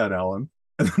this one yet, Alan.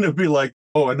 And then it'd be like,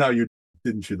 and now you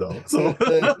didn't you though? So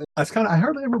I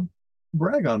hardly ever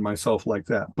brag on myself like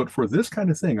that. But for this kind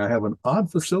of thing, I have an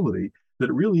odd facility that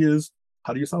it really is,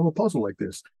 how do you solve a puzzle like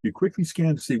this? You quickly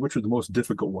scan to see which are the most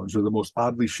difficult ones or the most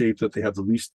oddly shaped that they have the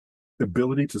least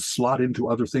ability to slot into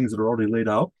other things that are already laid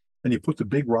out. And you put the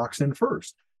big rocks in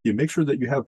first. You make sure that you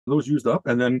have those used up.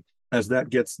 And then as that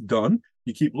gets done,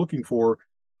 you keep looking for,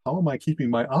 how am I keeping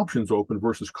my options open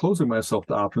versus closing myself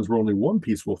to options where only one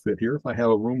piece will fit here? If I have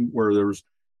a room where there's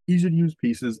easy to use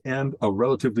pieces and a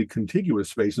relatively contiguous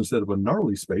space instead of a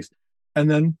gnarly space, and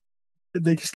then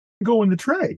they just go in the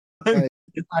tray. Right.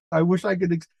 I wish I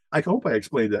could, I hope I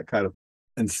explained that kind of.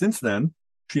 And since then,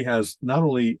 she has not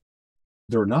only,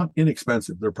 they're not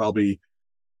inexpensive, they're probably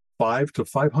 $500 to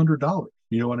 $500.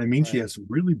 You know what I mean? Right. She has some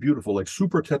really beautiful, like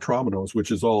super tetrominoes,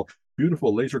 which is all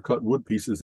beautiful laser cut wood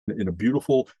pieces in a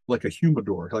beautiful, like a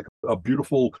humidor, like a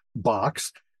beautiful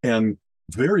box, and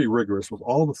very rigorous with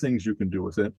all the things you can do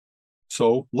with it.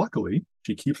 So luckily,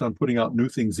 she keeps on putting out new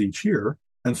things each year.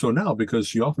 And so now, because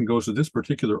she often goes to this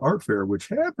particular art fair, which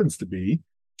happens to be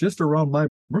just around my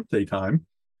birthday time,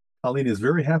 Colleen is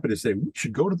very happy to say, we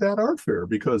should go to that art fair,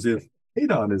 because if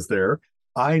Adon is there,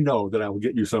 I know that I will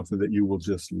get you something that you will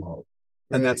just love.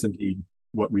 Right. And that's indeed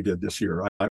what we did this year.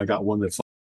 I got one that's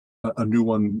a new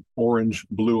one, orange,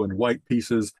 blue, and white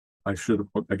pieces. I should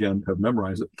have, again, have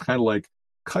memorized it. Kind of like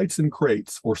Kites and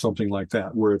Crates or something like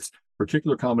that, where it's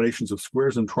particular combinations of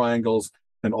squares and triangles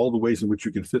and all the ways in which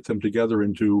you can fit them together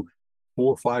into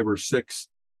 4, 5, or 6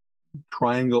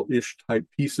 triangle-ish type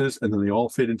pieces. And then they all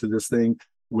fit into this thing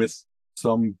with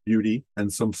some beauty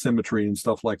and some symmetry and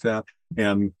stuff like that.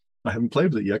 And I haven't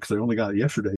played with it yet because I only got it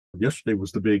yesterday. Yesterday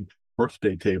was the big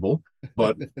birthday table,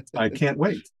 but I can't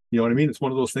wait. You know what I mean? It's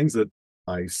one of those things that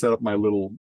I set up my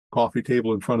little coffee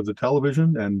table in front of the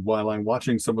television, and while I'm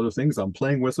watching some other things, I'm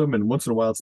playing with them. And once in a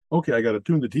while, it's okay, I got to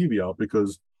tune the TV out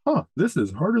because, this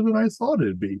is harder than I thought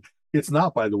it'd be. It's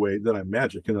not, by the way, that I'm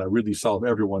magic and that I really solve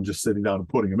everyone just sitting down and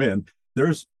putting them in.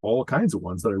 There's all kinds of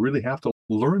ones that I really have to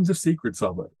learn the secrets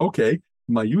of it. Okay,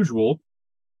 my usual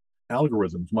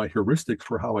algorithms, my heuristics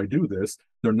for how I do this,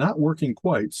 they're not working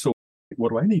quite. So what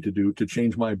do I need to do to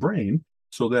change my brain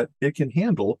so that it can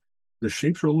handle the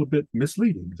shapes are a little bit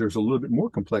misleading? There's a little bit more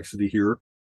complexity here.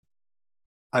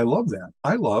 I love that.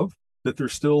 I love that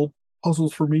there's still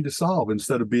puzzles for me to solve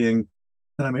instead of being,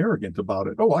 and I'm arrogant about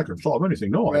it. Oh, I can solve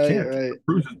anything. No, I can't. Right.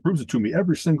 It proves it to me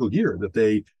every single year that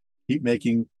they keep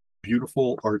making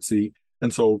beautiful, artsy.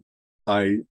 And so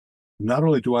not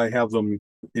only do I have them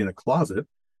in a closet,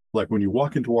 like when you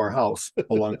walk into our house,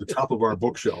 along the top of our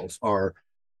bookshelves are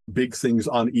big things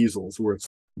on easels where it's,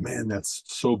 man, that's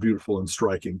so beautiful and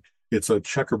striking. It's a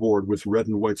checkerboard with red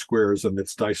and white squares, and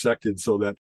it's dissected so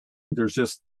that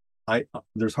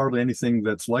there's hardly anything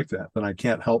that's like that. And I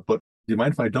can't help but, do you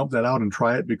mind if I dump that out and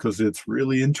try it? Because it's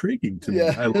really intriguing to me.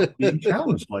 I love being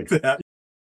challenged like that.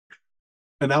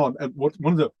 And now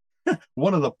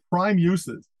one of the prime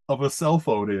uses of a cell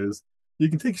phone is you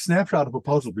can take a snapshot of a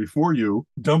puzzle before you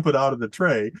dump it out of the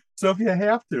tray. So if you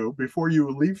have to, before you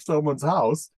leave someone's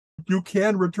house, you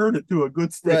can return it to a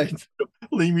good state, right,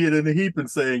 leaving it in a heap and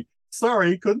saying,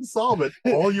 sorry, couldn't solve it.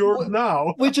 All yours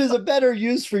now. Which is a better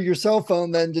use for your cell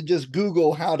phone than to just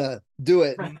Google how to do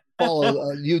it and follow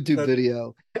a YouTube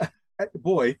video.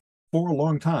 Boy, for a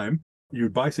long time,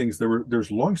 you'd buy things.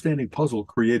 There's longstanding puzzle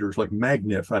creators like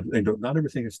Magnif. Not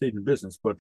everything has stayed in business,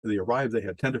 but they arrived. They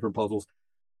had 10 different puzzles.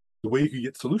 The way you could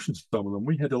get solutions to some of them,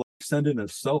 we had to send in a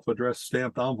self-addressed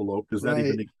stamped envelope. Does that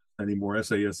even exist anymore?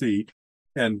 SASE,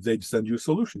 and they'd send you a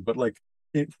solution. But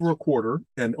for a quarter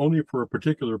and only for a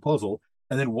particular puzzle.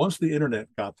 And then once the internet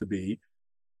got to be,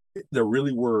 there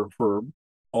really were, for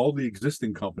all the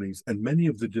existing companies and many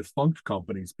of the defunct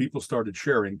companies, people started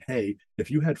sharing, hey,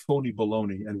 if you had phony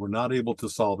baloney and were not able to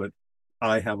solve it,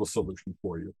 I have a solution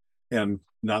for you. And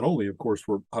not only, of course,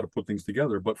 for how to put things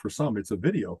together, but for some, it's a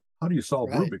video. How do you solve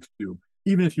Rubik's Cube?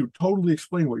 Even if you totally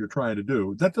explain what you're trying to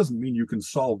do, that doesn't mean you can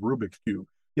solve Rubik's Cube.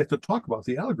 You have to talk about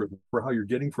the algorithm for how you're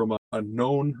getting from a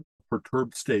known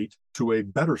perturbed state to a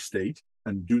better state,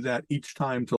 and do that each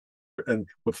time. And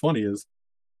what's funny is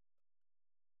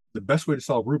the best way to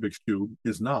solve Rubik's Cube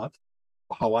is not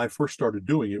how I first started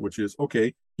doing it, which is,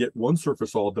 okay, get one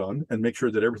surface all done and make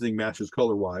sure that everything matches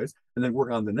color-wise, and then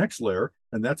work on the next layer,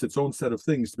 and that's its own set of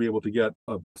things to be able to get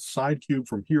a side cube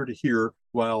from here to here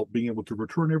while being able to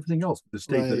return everything else to the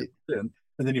state that it's in,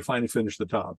 and then you finally finish the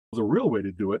top. The real way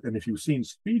to do it, and if you've seen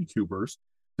speed cubers,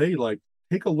 they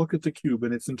take a look at the cube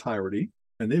in its entirety,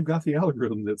 and they've got the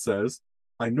algorithm that says,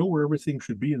 I know where everything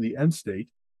should be in the end state,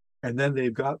 and then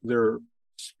they've got their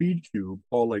speed cube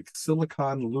all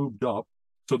silicon lubed up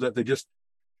so that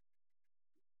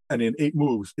and in 8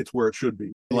 moves, it's where it should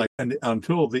be. And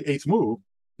until the 8th move,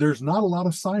 there's not a lot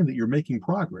of sign that you're making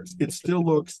progress. It still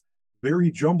looks very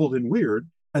jumbled and weird.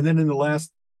 And then in the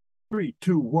last 3,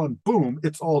 2, 1, boom,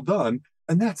 it's all done.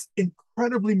 And that's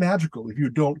incredibly magical if you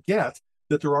don't get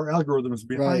that there are algorithms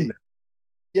behind it.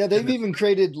 Yeah, they've even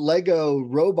created Lego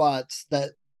robots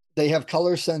that they have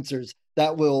color sensors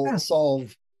that will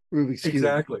solve Rubik's Cube.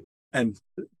 Exactly. And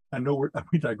I know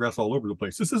we digress all over the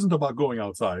place. This isn't about going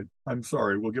outside. I'm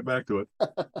sorry. We'll get back to it.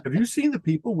 Have you seen the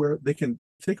people where they can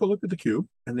take a look at the cube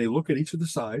and they look at each of the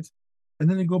sides and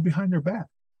then they go behind their back?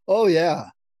 Oh, yeah.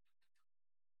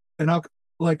 And I'll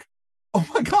oh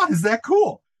my God, is that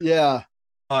cool? Yeah.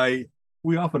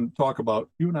 We often talk about,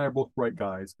 you and I are both bright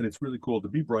guys, and it's really cool to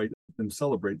be bright and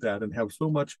celebrate that and have so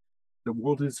much. The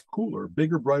world is cooler,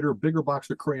 bigger, brighter, bigger box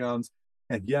of crayons,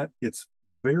 and yet it's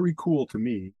very cool to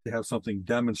me to have something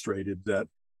demonstrated that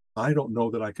I don't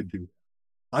know that I could do.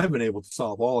 I've been able to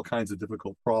solve all kinds of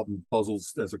difficult problem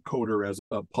puzzles as a coder, as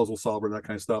a puzzle solver, that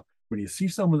kind of stuff. When you see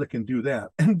someone that can do that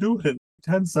and do it in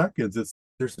 10 seconds,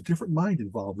 there's a different mind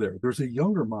involved there. There's a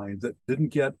younger mind that didn't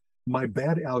get my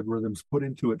bad algorithms put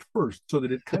into it first so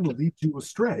that it kind of leads you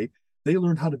astray. They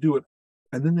learned how to do it,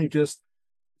 and then they just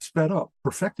sped up,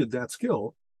 perfected that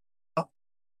skill.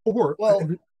 Or Well,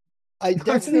 I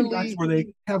I've seen guys definitely where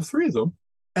they have three of them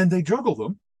and they juggle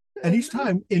them, and each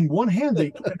time in one hand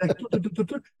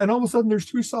and all of a sudden there's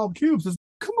three solved cubes.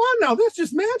 Come on now, that's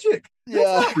just magic. That's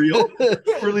yeah. not real. That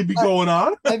can't really be going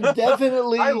on. I'm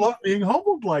definitely I love being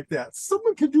humbled like that.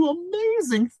 Someone can do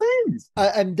amazing things.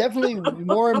 I'm definitely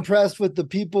more impressed with the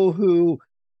people who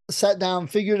sat down,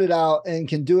 figured it out, and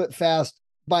can do it fast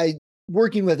by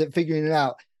working with it, figuring it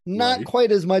out. Not Right.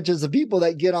 quite as much as the people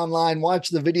that get online, watch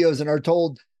the videos, and are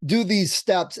told, do these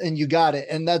steps and you got it.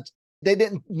 And that's, they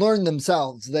didn't learn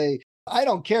themselves. I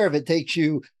don't care if it takes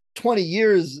you 20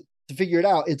 years to figure it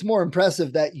out. It's more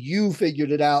impressive that you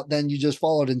figured it out than you just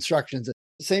followed instructions.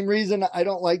 Same reason I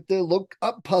don't like to look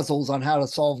up puzzles on how to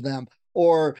solve them,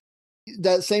 or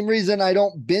that same reason I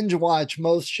don't binge watch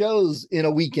most shows in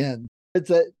a weekend.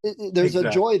 There's a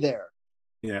joy there.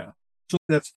 Yeah. So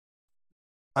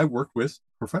I worked with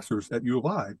professors at U of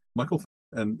I, Michael,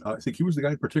 and I think he was the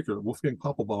guy in particular, Wolfgang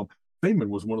Poppelbaum. Feynman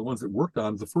was one of the ones that worked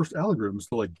on the first algorithms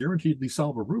to like guaranteedly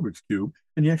solve a Rubik's Cube.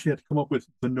 And you actually had to come up with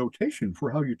the notation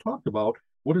for how you talked about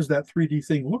what does that 3D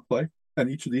thing look like, and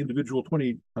each of the individual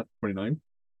 27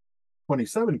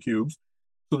 cubes,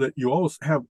 so that you always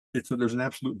have there's an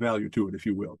absolute value to it, if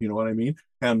you will. You know what I mean?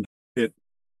 And it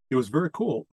was very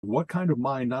cool. What kind of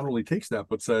mind not only takes that,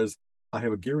 but says, I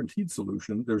have a guaranteed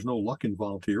solution. There's no luck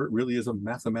involved here. It really is a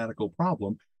mathematical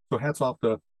problem. So hats off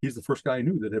to, he's the first guy I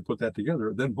knew that had put that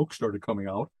together. Then books started coming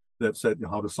out that said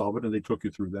how to solve it, and they took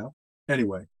you through that.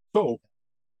 Anyway, so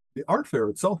the art fair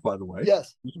itself, by the way,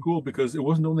 Yes. was cool because it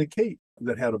wasn't only Kate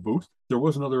that had a booth. There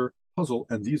was another puzzle,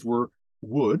 and these were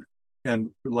wood, and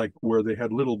like where they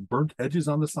had little burnt edges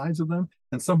on the sides of them,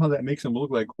 and somehow that makes them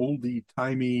look like oldie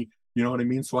timey. You know what I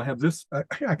mean? So I have this.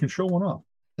 I can show one off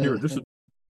here. This is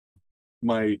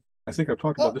I think I've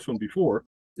talked about this one before.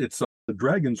 It's the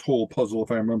Dragon's Hole puzzle, if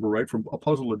I remember right, from A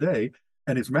Puzzle a Day.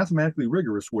 And it's mathematically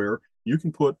rigorous where you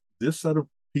can put this set of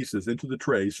pieces into the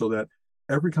tray so that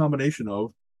every combination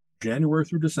of January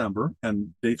through December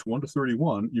and dates 1 to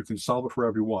 31, you can solve it for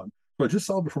every one. So I just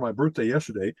solved it for my birthday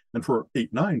yesterday, and for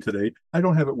 8-9 today, I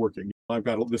don't have it working. I've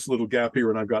got this little gap here,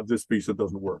 and I've got this piece that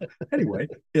doesn't work. Anyway,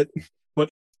 but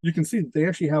you can see that they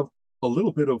actually have a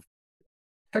little bit of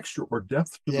texture or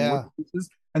depth to the wood pieces,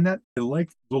 and that I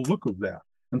like the look of that.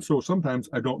 And so sometimes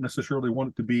I don't necessarily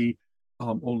want it to be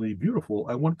only beautiful.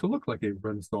 I want it to look like a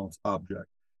Renaissance object.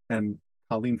 And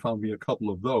Colleen found me a couple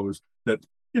of those that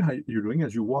you're doing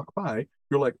as you walk by.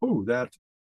 You're like, oh, that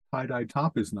tie-dye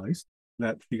top is nice.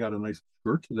 That she got a nice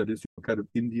skirt that is kind of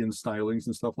Indian stylings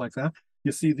and stuff like that.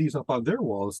 You see these up on their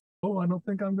walls. Oh, I don't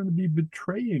think I'm going to be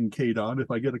betraying Kate on if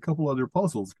I get a couple other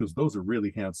puzzles, because those are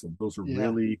really handsome. Those are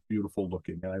really beautiful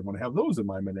looking, and I want to have those in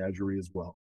my menagerie as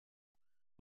well.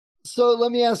 So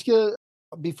let me ask you,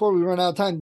 before we run out of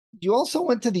time, you also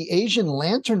went to the Asian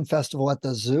Lantern Festival at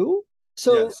the zoo?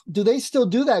 So yes. Do they still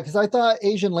do that? Because I thought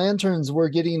Asian lanterns were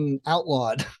getting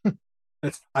outlawed.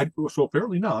 So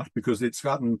apparently not, because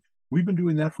we've been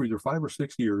doing that for either 5 or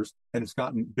 6 years, and it's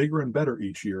gotten bigger and better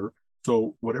each year.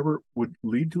 So whatever would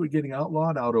lead to it getting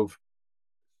outlawed out of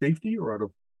safety or out of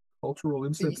cultural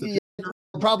instincts,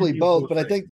 Probably both, but I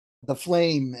think the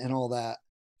flame and all that.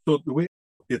 So the way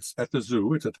it's at the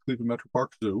zoo, it's at the Cleveland Metro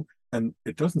Park Zoo, and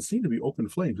it doesn't seem to be open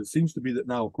flames. It seems to be that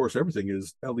now, of course, everything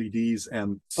is LEDs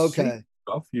and stuff.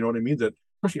 You know what I mean? That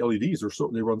especially LEDs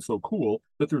they run so cool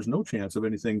that there's no chance of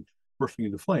anything bursting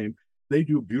into flame. They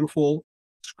do beautiful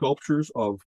sculptures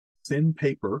of thin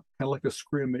paper, kind of like a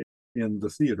scrim in the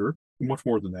theater, much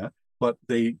more than that. But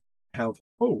they have,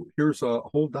 here's a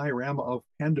whole diorama of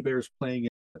panda bears playing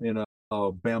in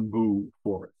a bamboo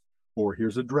forest, or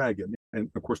here's a dragon. And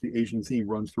of course, the Asian theme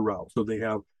runs throughout. So they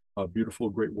have a beautiful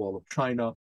Great Wall of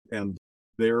China, and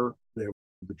they have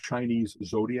the Chinese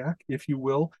zodiac, if you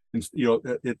will.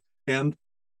 And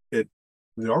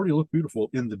they already look beautiful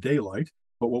in the daylight.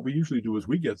 But what we usually do is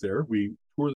we get there, we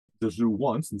tour the zoo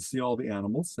once and see all the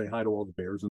animals, say hi to all the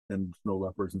bears and snow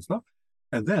leopards and stuff.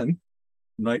 And then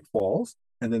night falls,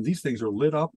 and then these things are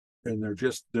lit up, and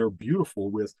they're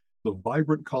beautiful with the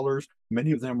vibrant colors.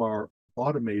 Many of them are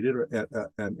automated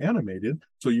and animated,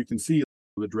 so you can see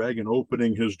the dragon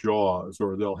opening his jaws,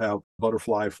 or they'll have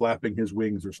butterfly flapping his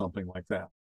wings or something like that.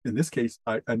 In this case,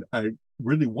 I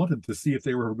really wanted to see if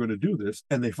they were going to do this,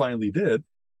 and they finally did.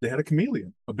 They had a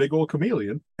chameleon, a big old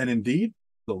chameleon, and indeed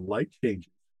the light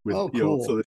changes with cool.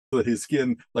 so that his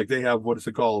skin, like they have, what is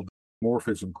it called,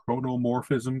 morphism,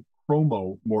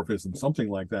 chromomorphism, something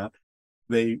like that.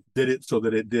 They did it so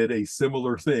that it did a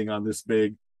similar thing on this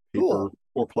big paper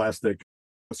or plastic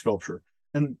sculpture.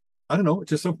 And I don't know, it's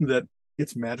just something that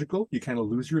it's magical. You kind of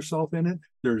lose yourself in it.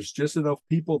 There's just enough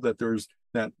people that there's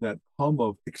that hum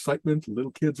of excitement.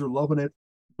 Little kids are loving it,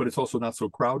 but it's also not so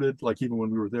crowded. Like even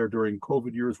when we were there during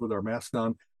COVID years with our masks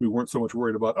on, we weren't so much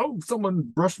worried about, oh, someone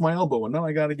brushed my elbow and now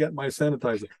I got to get my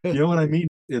sanitizer. You know what I mean?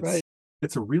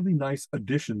 It's a really nice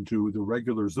addition to the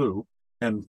regular zoo.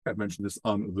 And I've mentioned this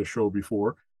on the show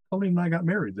before. Colleen and I got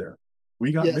married there.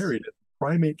 We got married at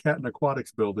Primate Cat and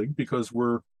Aquatics building because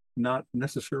we're not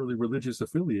necessarily religious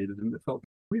affiliated, and it felt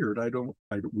weird.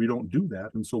 We don't do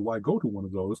that, and so why go to one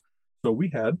of those? So we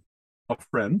had a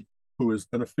friend who is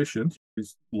an officiant.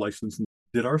 He's licensed and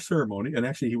did our ceremony, and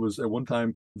actually he was at one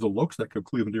time the Loksek of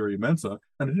Cleveland Area Mensa,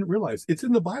 and I didn't realize it's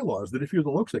in the bylaws that if you're the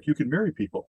Loksek, you can marry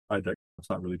people. That's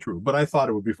not really true, but I thought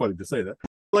it would be funny to say that.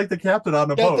 Like the captain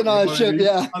on a boat, on a ship,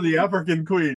 on the African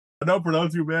Queen. I don't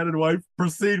pronounce you man and wife.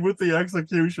 Proceed with the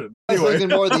execution. I was thinking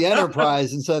more of the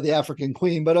Enterprise instead of the African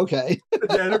Queen, but okay.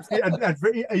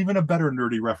 Even a better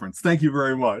nerdy reference. Thank you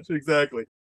very much. Exactly.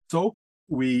 So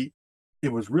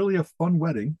it was really a fun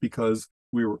wedding because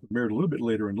we were married a little bit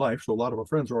later in life. So a lot of our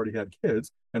friends already had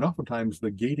kids. And oftentimes the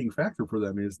gating factor for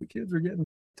them is the kids are getting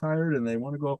tired and they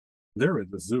want to go. They're at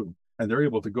the zoo and they're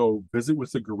able to go visit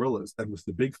with the gorillas and with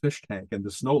the big fish tank and the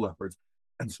snow leopards.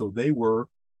 And so they were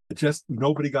just,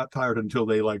 nobody got tired until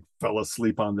they like fell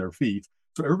asleep on their feet.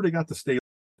 So everybody got to stay.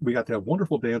 We got to have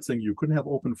wonderful dancing. You couldn't have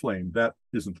open flame. That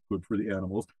isn't good for the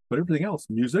animals. But everything else,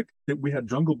 music, we had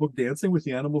Jungle Book dancing with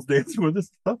the animals dancing with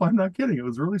this stuff. I'm not kidding. It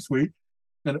was really sweet.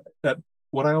 And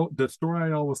the story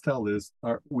I always tell is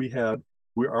our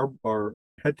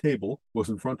head table was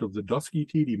in front of the dusky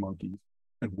titi monkeys.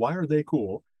 And why are they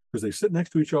cool? Because they sit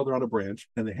next to each other on a branch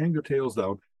and they hang their tails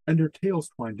down and their tails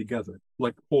twine together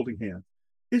like holding hands.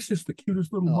 It's just the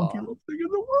cutest little monkey thing in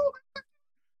the world.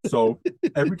 So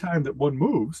every time that one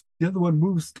moves, the other one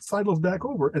moves, sidles back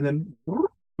over, and then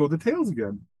go the tails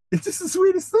again. It's just the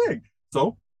sweetest thing.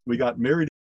 So we got married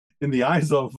in the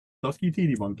eyes of dusky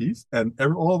titi monkeys, and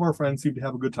all of our friends seemed to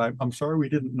have a good time. I'm sorry we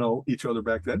didn't know each other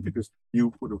back then because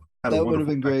you would have had that would have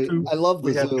been great. Too. I love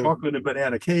this. We had chocolate and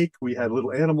banana cake. We had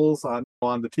little animals on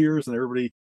the tiers, and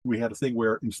everybody. We had a thing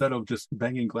where instead of just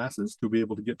banging glasses to be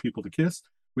able to get people to kiss,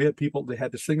 we had people, they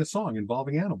had to sing a song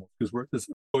involving animals because we're at this,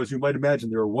 as you might imagine,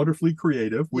 they're wonderfully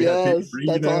creative. We had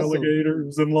green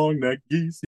alligators and long neck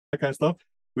geese, that kind of stuff.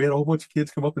 We had a whole bunch of kids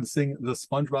come up and sing the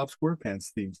SpongeBob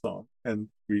SquarePants theme song, and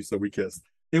we kissed.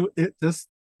 It just,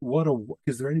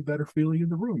 is there any better feeling in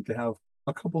the room to have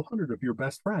a couple hundred of your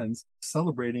best friends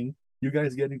celebrating you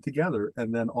guys getting together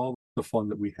and then all the fun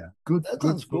that we had. That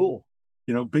sounds cool.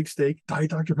 You know, big steak,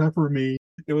 Diet Dr. Pepper, me.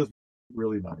 It was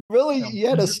really nice. Really? You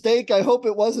had a steak? I hope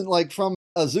it wasn't like from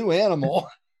a zoo animal.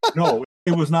 No,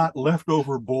 it was not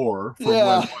leftover boar from when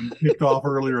one picked off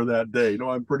earlier that day. No,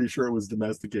 I'm pretty sure it was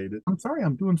domesticated. I'm sorry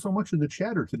I'm doing so much of the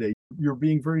chatter today. You're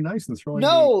being very nice and throwing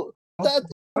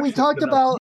we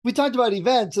talked about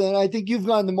events, and I think you've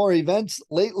gone to more events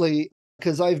lately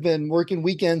because I've been working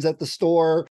weekends at the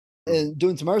store and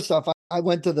doing some other stuff. I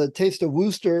went to the Taste of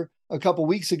Worcester a couple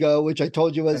weeks ago, which I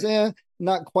told you was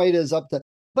not quite as up to.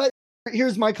 But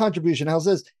here's my contribution. How's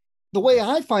this? The way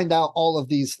I find out all of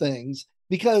these things,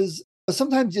 because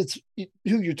sometimes it's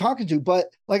who you're talking to, but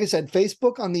like I said,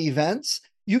 Facebook on the events,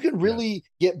 you can really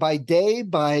get by day,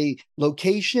 by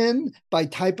location, by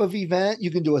type of event.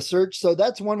 You can do a search. So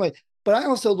that's one way. But I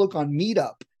also look on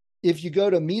Meetup. If you go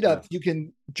to Meetup, you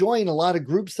can join a lot of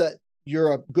groups that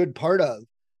you're a good part of.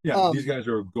 Yeah, these guys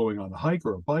are going on a hike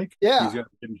or a bike. Yeah. These guys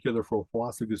are getting together for a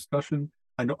philosophy discussion.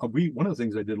 I know one of the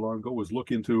things I did long ago was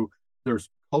look into, there's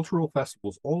cultural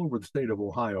festivals all over the state of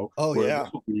Ohio.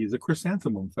 This will be the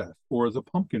Chrysanthemum Fest or the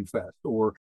Pumpkin Fest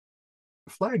or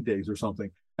Flag Days or something.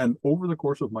 And over the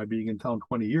course of my being in town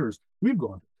 20 years, we've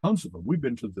gone to tons of them. We've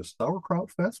been to the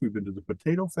Sauerkraut Fest. We've been to the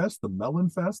Potato Fest, the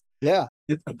Melon Fest. Yeah.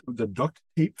 The Duct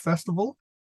Tape Festival.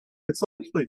 It's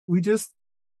like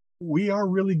we are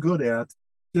really good at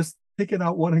just picking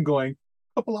out one and going,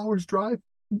 a couple hours drive.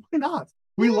 Why not?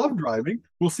 We love driving.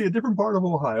 We'll see a different part of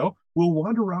Ohio. We'll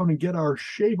wander around and get our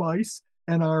shave ice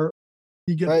and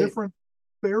you get different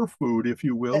fair food, if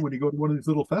you will, when you go to one of these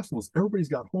little festivals. Everybody's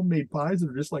got homemade pies that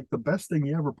are just like the best thing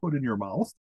you ever put in your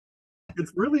mouth.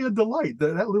 it's really a delight.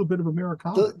 That little bit of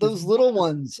Americana. Those little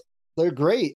ones, they're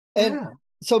great. And Yeah.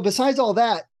 so besides all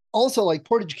that, also like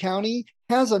Portage County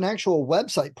has an actual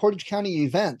website, Portage County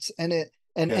Events, and Okay.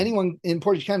 anyone in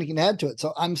Portage County can add to it.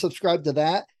 So I'm subscribed to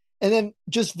that. And then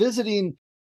just visiting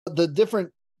the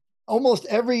different, almost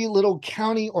every little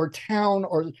county or town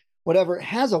or whatever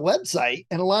has a website.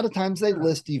 And a lot of times they Yeah.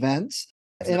 list events.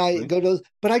 And Exactly.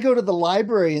 I go to the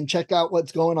library and check out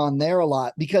what's going on there a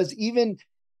lot, because even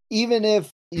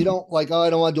if you don't like, oh, I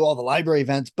don't want to do all the library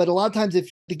events, but a lot of times if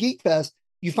the Geek Fest,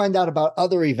 you find out about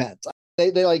other events.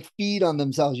 They like feed on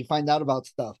themselves. You find out about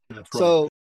stuff. That's right. So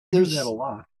Do that a there's,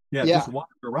 lot. Yeah, yeah, just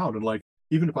wandering around and like,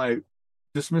 even if I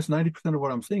dismiss 90% of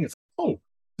what I'm seeing, it's, oh,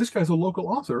 this guy's a local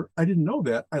author. I didn't know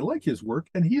that. I like his work,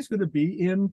 and he's going to be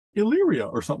in Illyria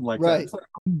or something like that. right, It's like,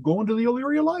 I'm going to the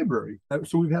Illyria Library.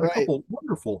 So we've had a right. couple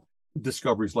wonderful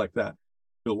discoveries like that.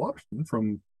 Bill Watterson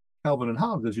from Calvin and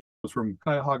Hobbes, as you know, is from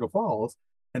Cuyahoga Falls,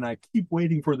 and I keep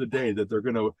waiting for the day that they're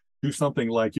going to do something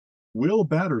like Will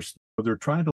Batterson. They're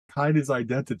trying to hide his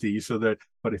identity so that,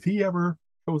 but if he ever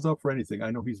shows up for anything,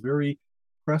 I know he's very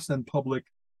press and public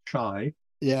shy,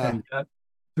 Yeah. and yet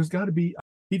there's got to be,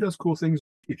 he does cool things.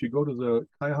 If you go to the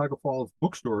Cuyahoga Falls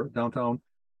bookstore downtown,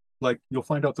 like you'll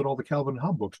find out that all the Calvin and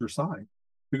Hobbes books are signed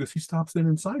because he stops in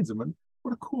and signs them. And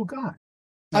what a cool guy.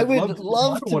 I I'd would love to, I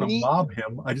love don't to want to meet. mob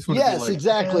him. I just want to be Yes, like, man,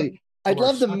 exactly. you I'd are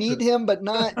love to such meet him, but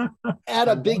not a, at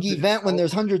I a big want to event when help.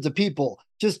 there's hundreds of people,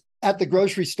 just at the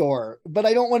grocery store. But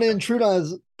I don't want to intrude on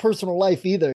his personal life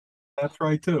either. That's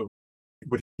right too.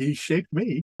 But he shaped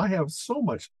me. I have so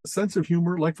much sense of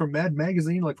humor, like from Mad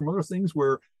Magazine, like from other things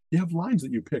where you have lines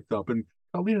that you picked up. And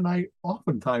Colleen and I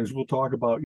oftentimes will talk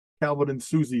about Calvin and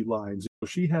Susie lines.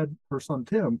 She had her son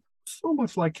Tim so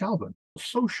much like Calvin,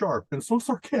 so sharp and so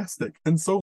sarcastic and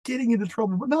so getting into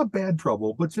trouble, but not bad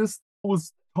trouble, but just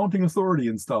was taunting authority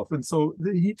and stuff. And so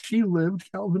she lived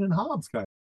Calvin and Hobbes kind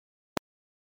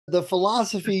The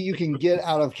philosophy you can get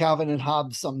out of Calvin and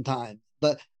Hobbes sometimes,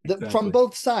 from Exactly.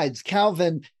 both sides.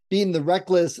 Calvin being the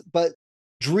reckless but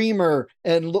dreamer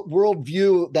and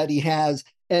worldview that he has,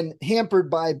 and hampered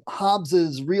by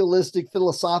Hobbes's realistic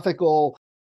philosophical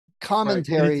Right. And it's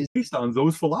commentaries. based on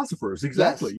those philosophers. Yes,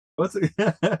 Exactly.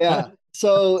 yeah.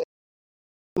 So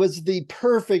it was the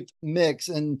perfect mix.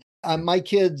 And my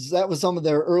kids, that was some of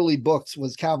their early books,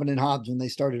 was Calvin and Hobbes when they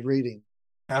started reading.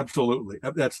 Absolutely.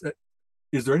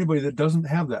 Is there anybody that doesn't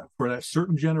have that? For that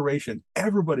certain generation,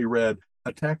 everybody read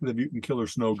Attack of the Mutant Killer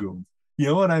Snow Goons. You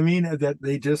know what I mean? That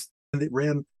they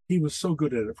ran, he was so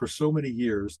good at it for so many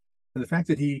years. And the fact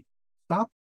that he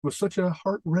stopped was such a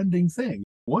heart-rending thing.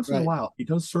 Once in a Right. while, he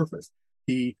does surface.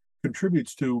 He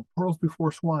contributes to Pearls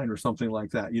Before Swine or something like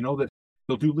that. You know, that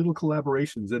they'll do little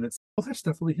collaborations, and it's, well, that's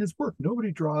definitely his work.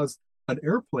 Nobody draws an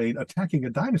airplane attacking a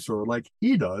dinosaur like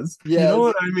he does. You know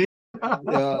Yes. what I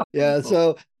mean? Yeah. Yeah.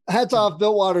 So hats off,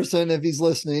 Bill Watterson, if he's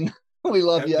listening. We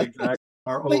love you. Exactly.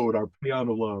 Our But ode, our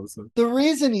piano love. So. the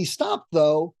reason he stopped,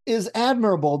 though, is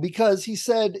admirable, because he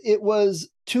said it was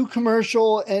too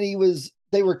commercial and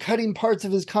they were cutting parts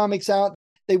of his comics out.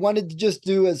 They wanted to just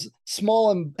do as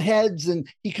small heads, and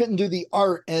he couldn't do the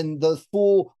art and the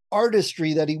full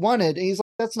artistry that he wanted. And he's like,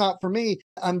 that's not for me.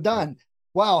 I'm done.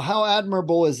 Wow. How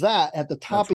admirable is that at the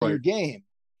top That's of your right. game?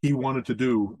 He wanted to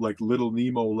do like Little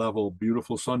Nemo level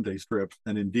beautiful Sunday strips,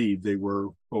 and indeed they were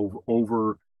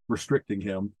over restricting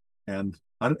him. And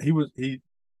he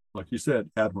like you said,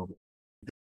 admirable.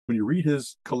 When you read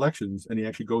his collections, and he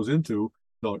actually goes into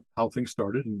how things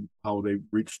started and how they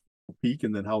reached a peak,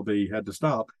 and then how they had to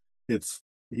stop.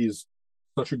 He's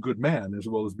such a good man, as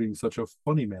well as being such a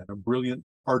funny man, a brilliant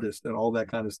artist, and all that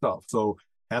kind of stuff. So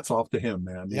hats off to him,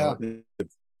 man. Yeah.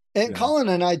 It's, And Colin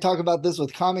and I talk about this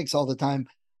with comics all the time.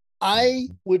 I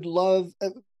would love,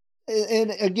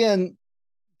 and again,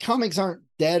 comics aren't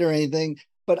dead or anything,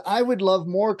 but I would love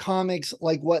more comics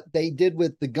like what they did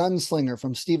with The Gunslinger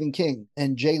from Stephen King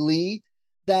and Jay Lee,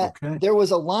 that okay. there was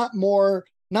a lot more,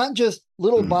 not just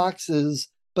little boxes,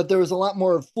 but there was a lot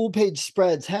more full page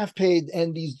spreads, half page,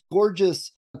 and these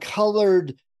gorgeous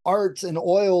colored arts and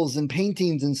oils and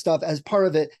paintings and stuff as part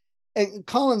of it. And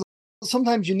Colin,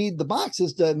 sometimes you need the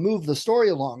boxes to move the story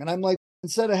along. And I'm like,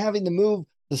 instead of having to move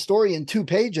the story in 2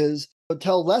 pages,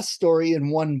 tell less story in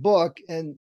 1 book,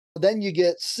 and then you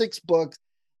get 6 books.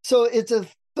 So it's a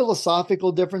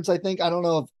philosophical difference, I think. I don't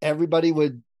know if everybody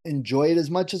would enjoy it as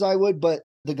much as I would, but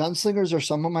the Gunslingers are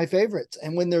some of my favorites.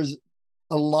 And when there's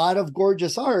a lot of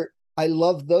gorgeous art, I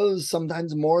love those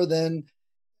sometimes more than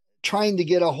trying to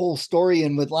get a whole story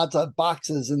in with lots of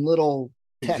boxes and little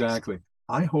text. Exactly.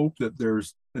 I hope that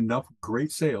there's enough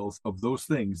great sales of those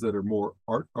things that are more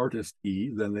artist-y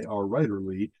than they are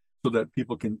writerly, so that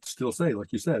people can still say,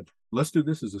 like you said, let's do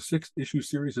this as a 6-issue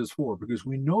series as 4, because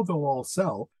we know they'll all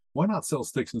sell. Why not sell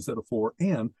 6 instead of 4?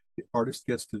 And the artist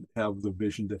gets to have the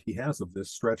vision that he has of this,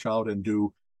 stretch out and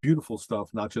do beautiful stuff,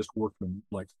 not just workman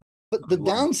like. But the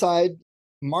downside,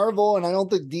 Marvel, and I don't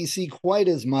think DC quite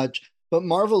as much, but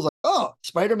Marvel's like, oh,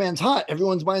 Spider-Man's hot.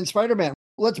 Everyone's buying Spider-Man.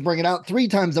 Let's bring it out 3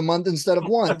 times a month instead of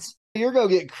once. You're going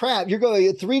to get crap. You're going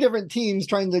to get 3 different teams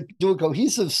trying to do a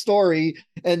cohesive story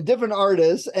and different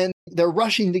artists, and they're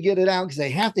rushing to get it out because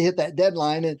they have to hit that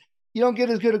deadline, and you don't get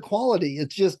as good a quality.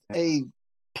 It's just a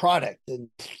product. And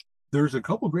there's a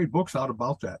couple great books out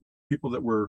about that. People that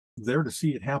were there to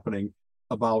see it happening,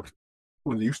 about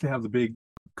when they used to have the big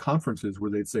conferences where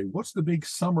they'd say, what's the big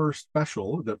summer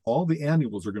special that all the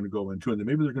annuals are going to go into, and then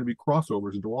maybe there's going to be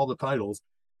crossovers into all the titles,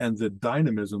 and the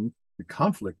dynamism, the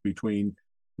conflict between,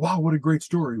 wow, what a great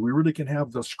story, we really can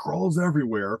have the scrolls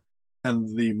everywhere,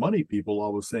 and the money people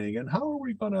always saying, and how are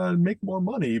we going to make more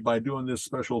money by doing this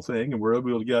special thing, and we're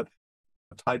able to get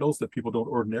titles that people don't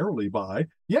ordinarily buy.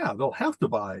 Yeah, they'll have to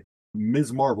buy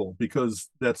Ms. Marvel because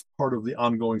that's part of the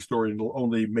ongoing story, and it'll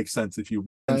only make sense if you.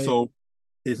 And so,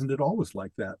 isn't it always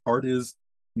like that? Art is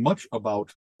much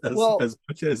about as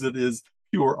much as it is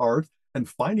pure art, and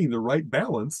finding the right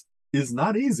balance is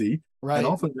not easy. Right. And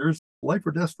often there's life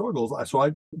or death struggles.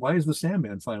 Why is the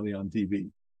Sandman finally on TV?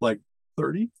 Like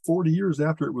 30, 40 years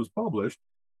after it was published,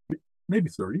 maybe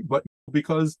 30, but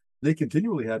because they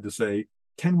continually had to say,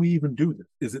 can we even do this?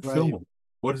 Is it filmable?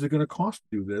 What is it going to cost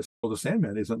to do this? Well, the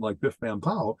Sandman isn't like Biff Bam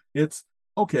Pow. It's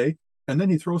okay. And then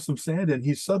he throws some sand and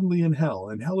he's suddenly in hell.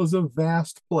 And hell is a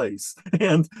vast place.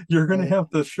 And you're going to have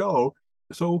to show.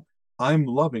 So I'm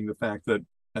loving the fact that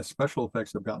as special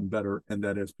effects have gotten better, and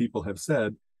that as people have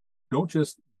said, don't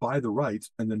just buy the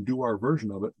rights and then do our version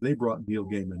of it. They brought Neil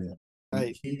Gaiman in.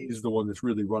 Right. He's the one that's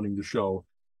really running the show.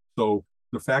 So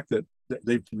the fact that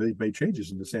they've made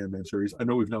changes in the Sandman series, I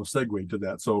know we've now segued to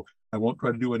that. So I won't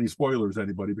try to do any spoilers to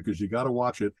anybody, because you got to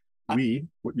watch it.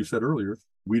 What you said earlier,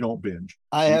 we don't binge.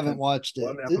 I haven't watched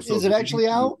it. Is it actually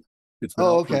out? It's been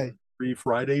out for 3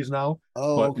 Fridays now.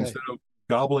 But instead of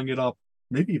gobbling it up,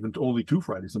 maybe even only 2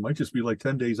 Fridays, it might just be like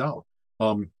 10 days out.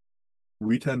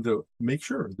 We tend to make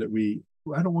sure that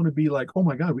I don't want to be like, oh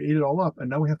my God, we ate it all up and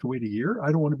now we have to wait a year.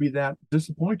 I don't want to be that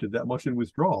disappointed, that much in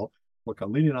withdrawal. Well,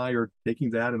 Colleen and I are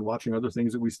taking that and watching other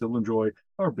things that we still enjoy,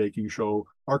 our baking show,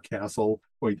 our castle.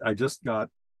 Wait, I just got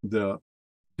the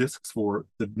discs for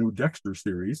the new Dexter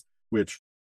series, which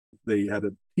they had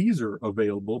a teaser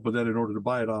available, but then in order to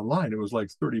buy it online, it was like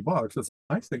 $30.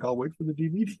 I think I'll wait for the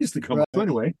DVDs to come out. So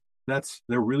anyway,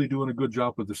 they're really doing a good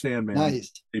job with the Sandman.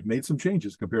 Nice. They've made some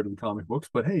changes compared to the comic books,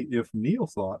 but hey, if Neil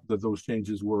thought that those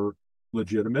changes were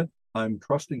legitimate, I'm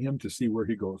trusting him to see where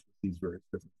he goes with these various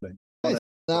different things. Nice.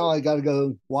 Now I got to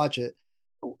go watch it.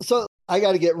 So I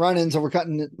got to get running. So we're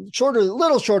cutting it shorter, a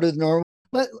little shorter than normal.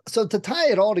 So to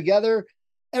tie it all together,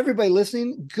 everybody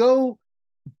listening, go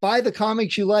buy the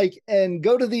comics you like and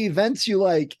go to the events you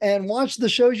like and watch the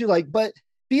shows you like, but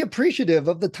be appreciative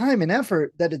of the time and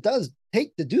effort that it does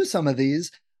take to do some of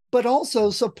these, but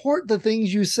also support the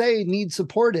things you say need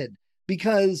supported,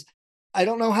 because I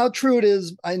don't know how true it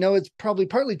is. I know it's probably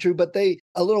partly true, but a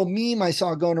little meme I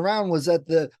saw going around was that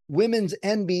the women's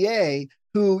NBA,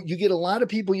 who you get a lot of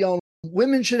people yelling,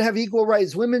 women should have equal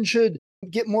rights, women should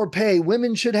get more pay,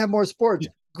 women should have more sports.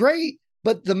 Great.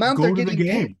 But the amount they're getting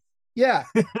paid,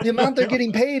 the amount they're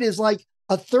getting paid is like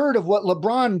a third of what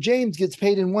LeBron James gets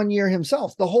paid in 1 year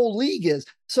himself. The whole league is.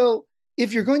 So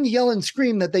if you're going to yell and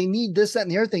scream that they need this, that,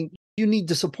 and the other thing, you need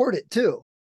to support it too.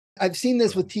 I've seen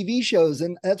this with TV shows,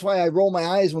 and that's why I roll my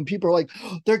eyes when people are like,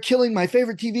 oh, they're killing my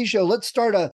favorite TV show. Let's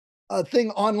start a thing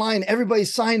online. Everybody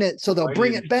sign it so they'll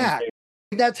bring it back.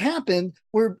 That's happened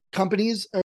where companies,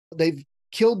 they've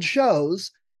killed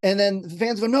shows, and then the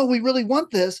fans go, no, we really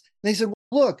want this. And they said,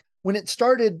 well, look, when it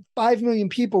started, 5 million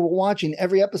people were watching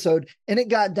every episode, and it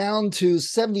got down to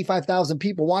 75,000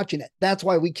 people watching it. That's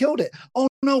why we killed it. Oh,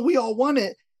 no, we all want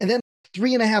it. And then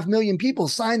 3.5 million people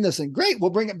signed this, and great,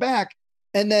 we'll bring it back.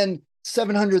 And then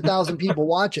 700,000 people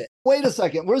watch it. Wait a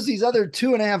second, where's these other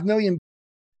 2.5 million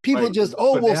people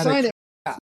we'll sign it.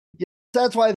 Yeah.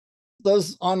 That's why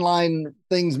those online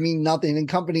things mean nothing. And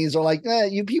companies are like,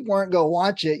 you people aren't going to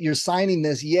watch it. You're signing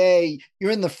this. Yay.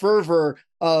 You're in the fervor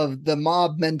of the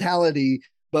mob mentality.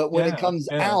 But when it comes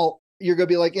out, you're going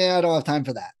to be like, I don't have time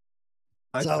for that.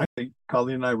 I think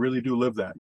Colleen and I really do live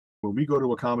that. When we go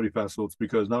to a comedy festival, it's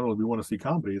because not only we want to see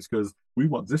comedy, it's because we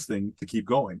want this thing to keep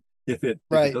going. If it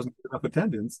doesn't get enough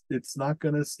attendance, it's not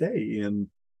going to stay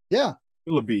in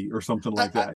Willoughby or something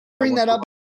like that. Bring that up.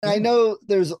 I know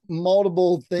there's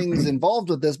multiple things involved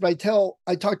with this, but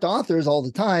I talk to authors all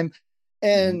the time.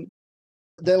 And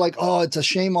they're like, oh, it's a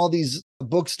shame all these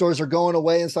bookstores are going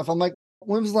away and stuff. I'm like,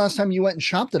 when was the last time you went and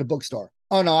shopped at a bookstore?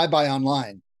 Oh, no, I buy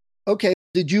online. Okay.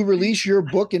 Did you release your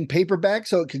book in paperback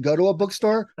so it could go to a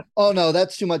bookstore? Oh, no,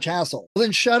 that's too much hassle. Well,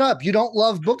 then shut up. You don't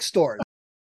love bookstores.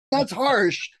 That's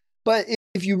harsh. But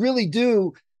if you really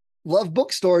do love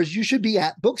bookstores, you should be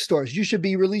at bookstores. You should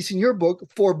be releasing your book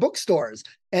for bookstores.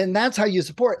 And that's how you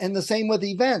support. And the same with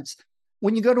events.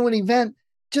 When you go to an event,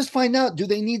 just find out, do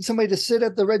they need somebody to sit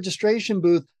at the registration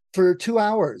booth for 2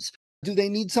 hours? Do they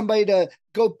need somebody to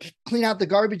go clean out the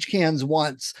garbage cans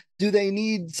once? Do they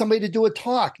need somebody to do a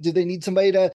talk? Do they need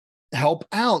somebody to help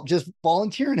out? Just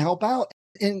volunteer and help out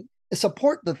and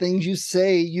support the things you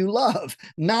say you love,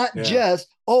 not just,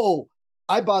 oh,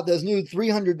 I bought this new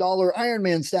 $300 Iron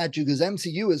Man statue because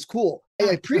MCU is cool.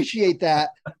 I appreciate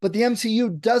that, but the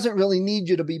MCU doesn't really need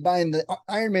you to be buying the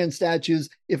Iron Man statues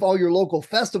if all your local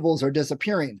festivals are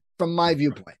disappearing, from my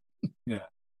viewpoint. Yeah,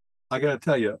 I got to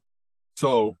tell you,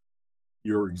 so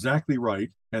you're exactly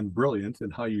right and brilliant in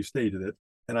how you stated it.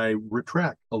 And I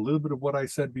retract a little bit of what I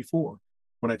said before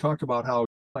when I talked about how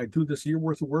I do this year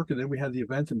worth of work and then we had the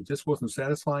event and it just wasn't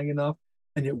satisfying enough.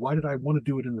 And yet, why did I want to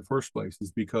do it in the first place?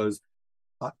 Is because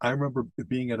I remember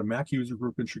being at a Mac user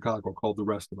group in Chicago called The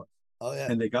Rest of Us. Oh,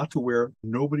 yeah. And they got to where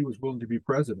nobody was willing to be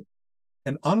president.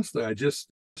 And honestly, I just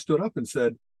stood up and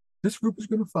said, this group is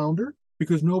going to founder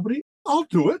because I'll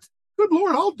do it. Good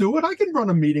Lord, I'll do it. I can run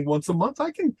a meeting once a month.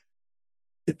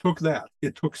 It took that.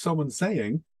 It took someone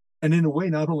saying, and in a way,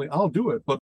 not only I'll do it,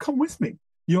 but come with me.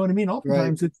 You know what I mean?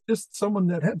 Oftentimes It's just someone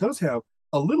that does have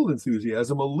a little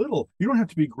enthusiasm, you don't have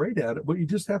to be great at it, but you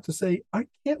just have to say, I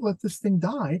can't let this thing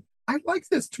die. I like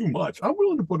this too much. I'm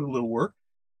willing to put in a little work.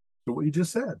 So what you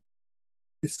just said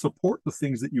is support the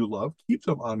things that you love, keep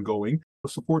them ongoing,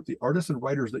 support the artists and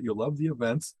writers that you love, the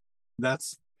events.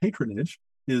 That's patronage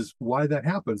is why that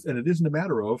happens. And it isn't a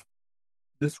matter of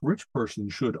this rich person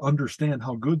should understand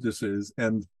how good this is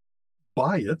and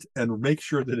buy it and make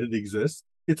sure that it exists.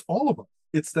 It's all of us.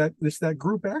 It's that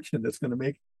group action that's going to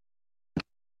make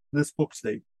this book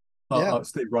stay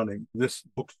running, this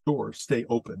bookstore stay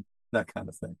open, that kind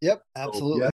of thing. Yep,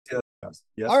 absolutely. So,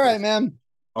 yes. All right, man.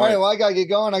 All right. Well, I got to get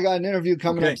going. I got an interview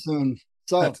coming up soon.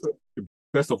 So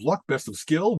best of luck, best of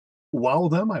skill. Wow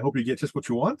them. I hope you get just what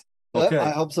you want. Okay.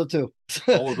 I hope so too.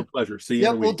 Always a pleasure. See you in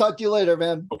a week. We'll talk to you later,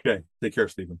 man. Okay. Take care,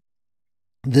 Stephen.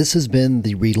 This has been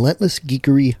the Relentless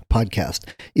Geekery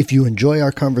podcast. If you enjoy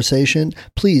our conversation,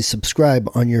 please subscribe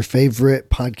on your favorite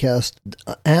podcast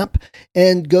app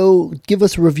and go give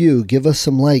us a review. Give us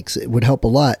some likes. It would help a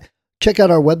lot. Check out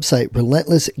our website,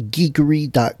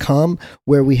 relentlessgeekery.com,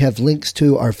 where we have links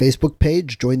to our Facebook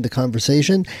page, join the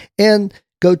conversation, and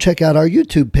go check out our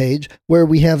YouTube page, where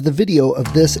we have the video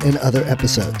of this and other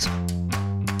episodes.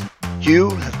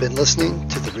 You have been listening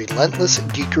to the Relentless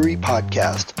Geekery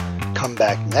podcast. Come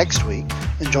back next week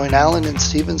and join Alan and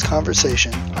Stephen's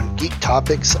conversation on geek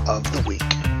topics of the week.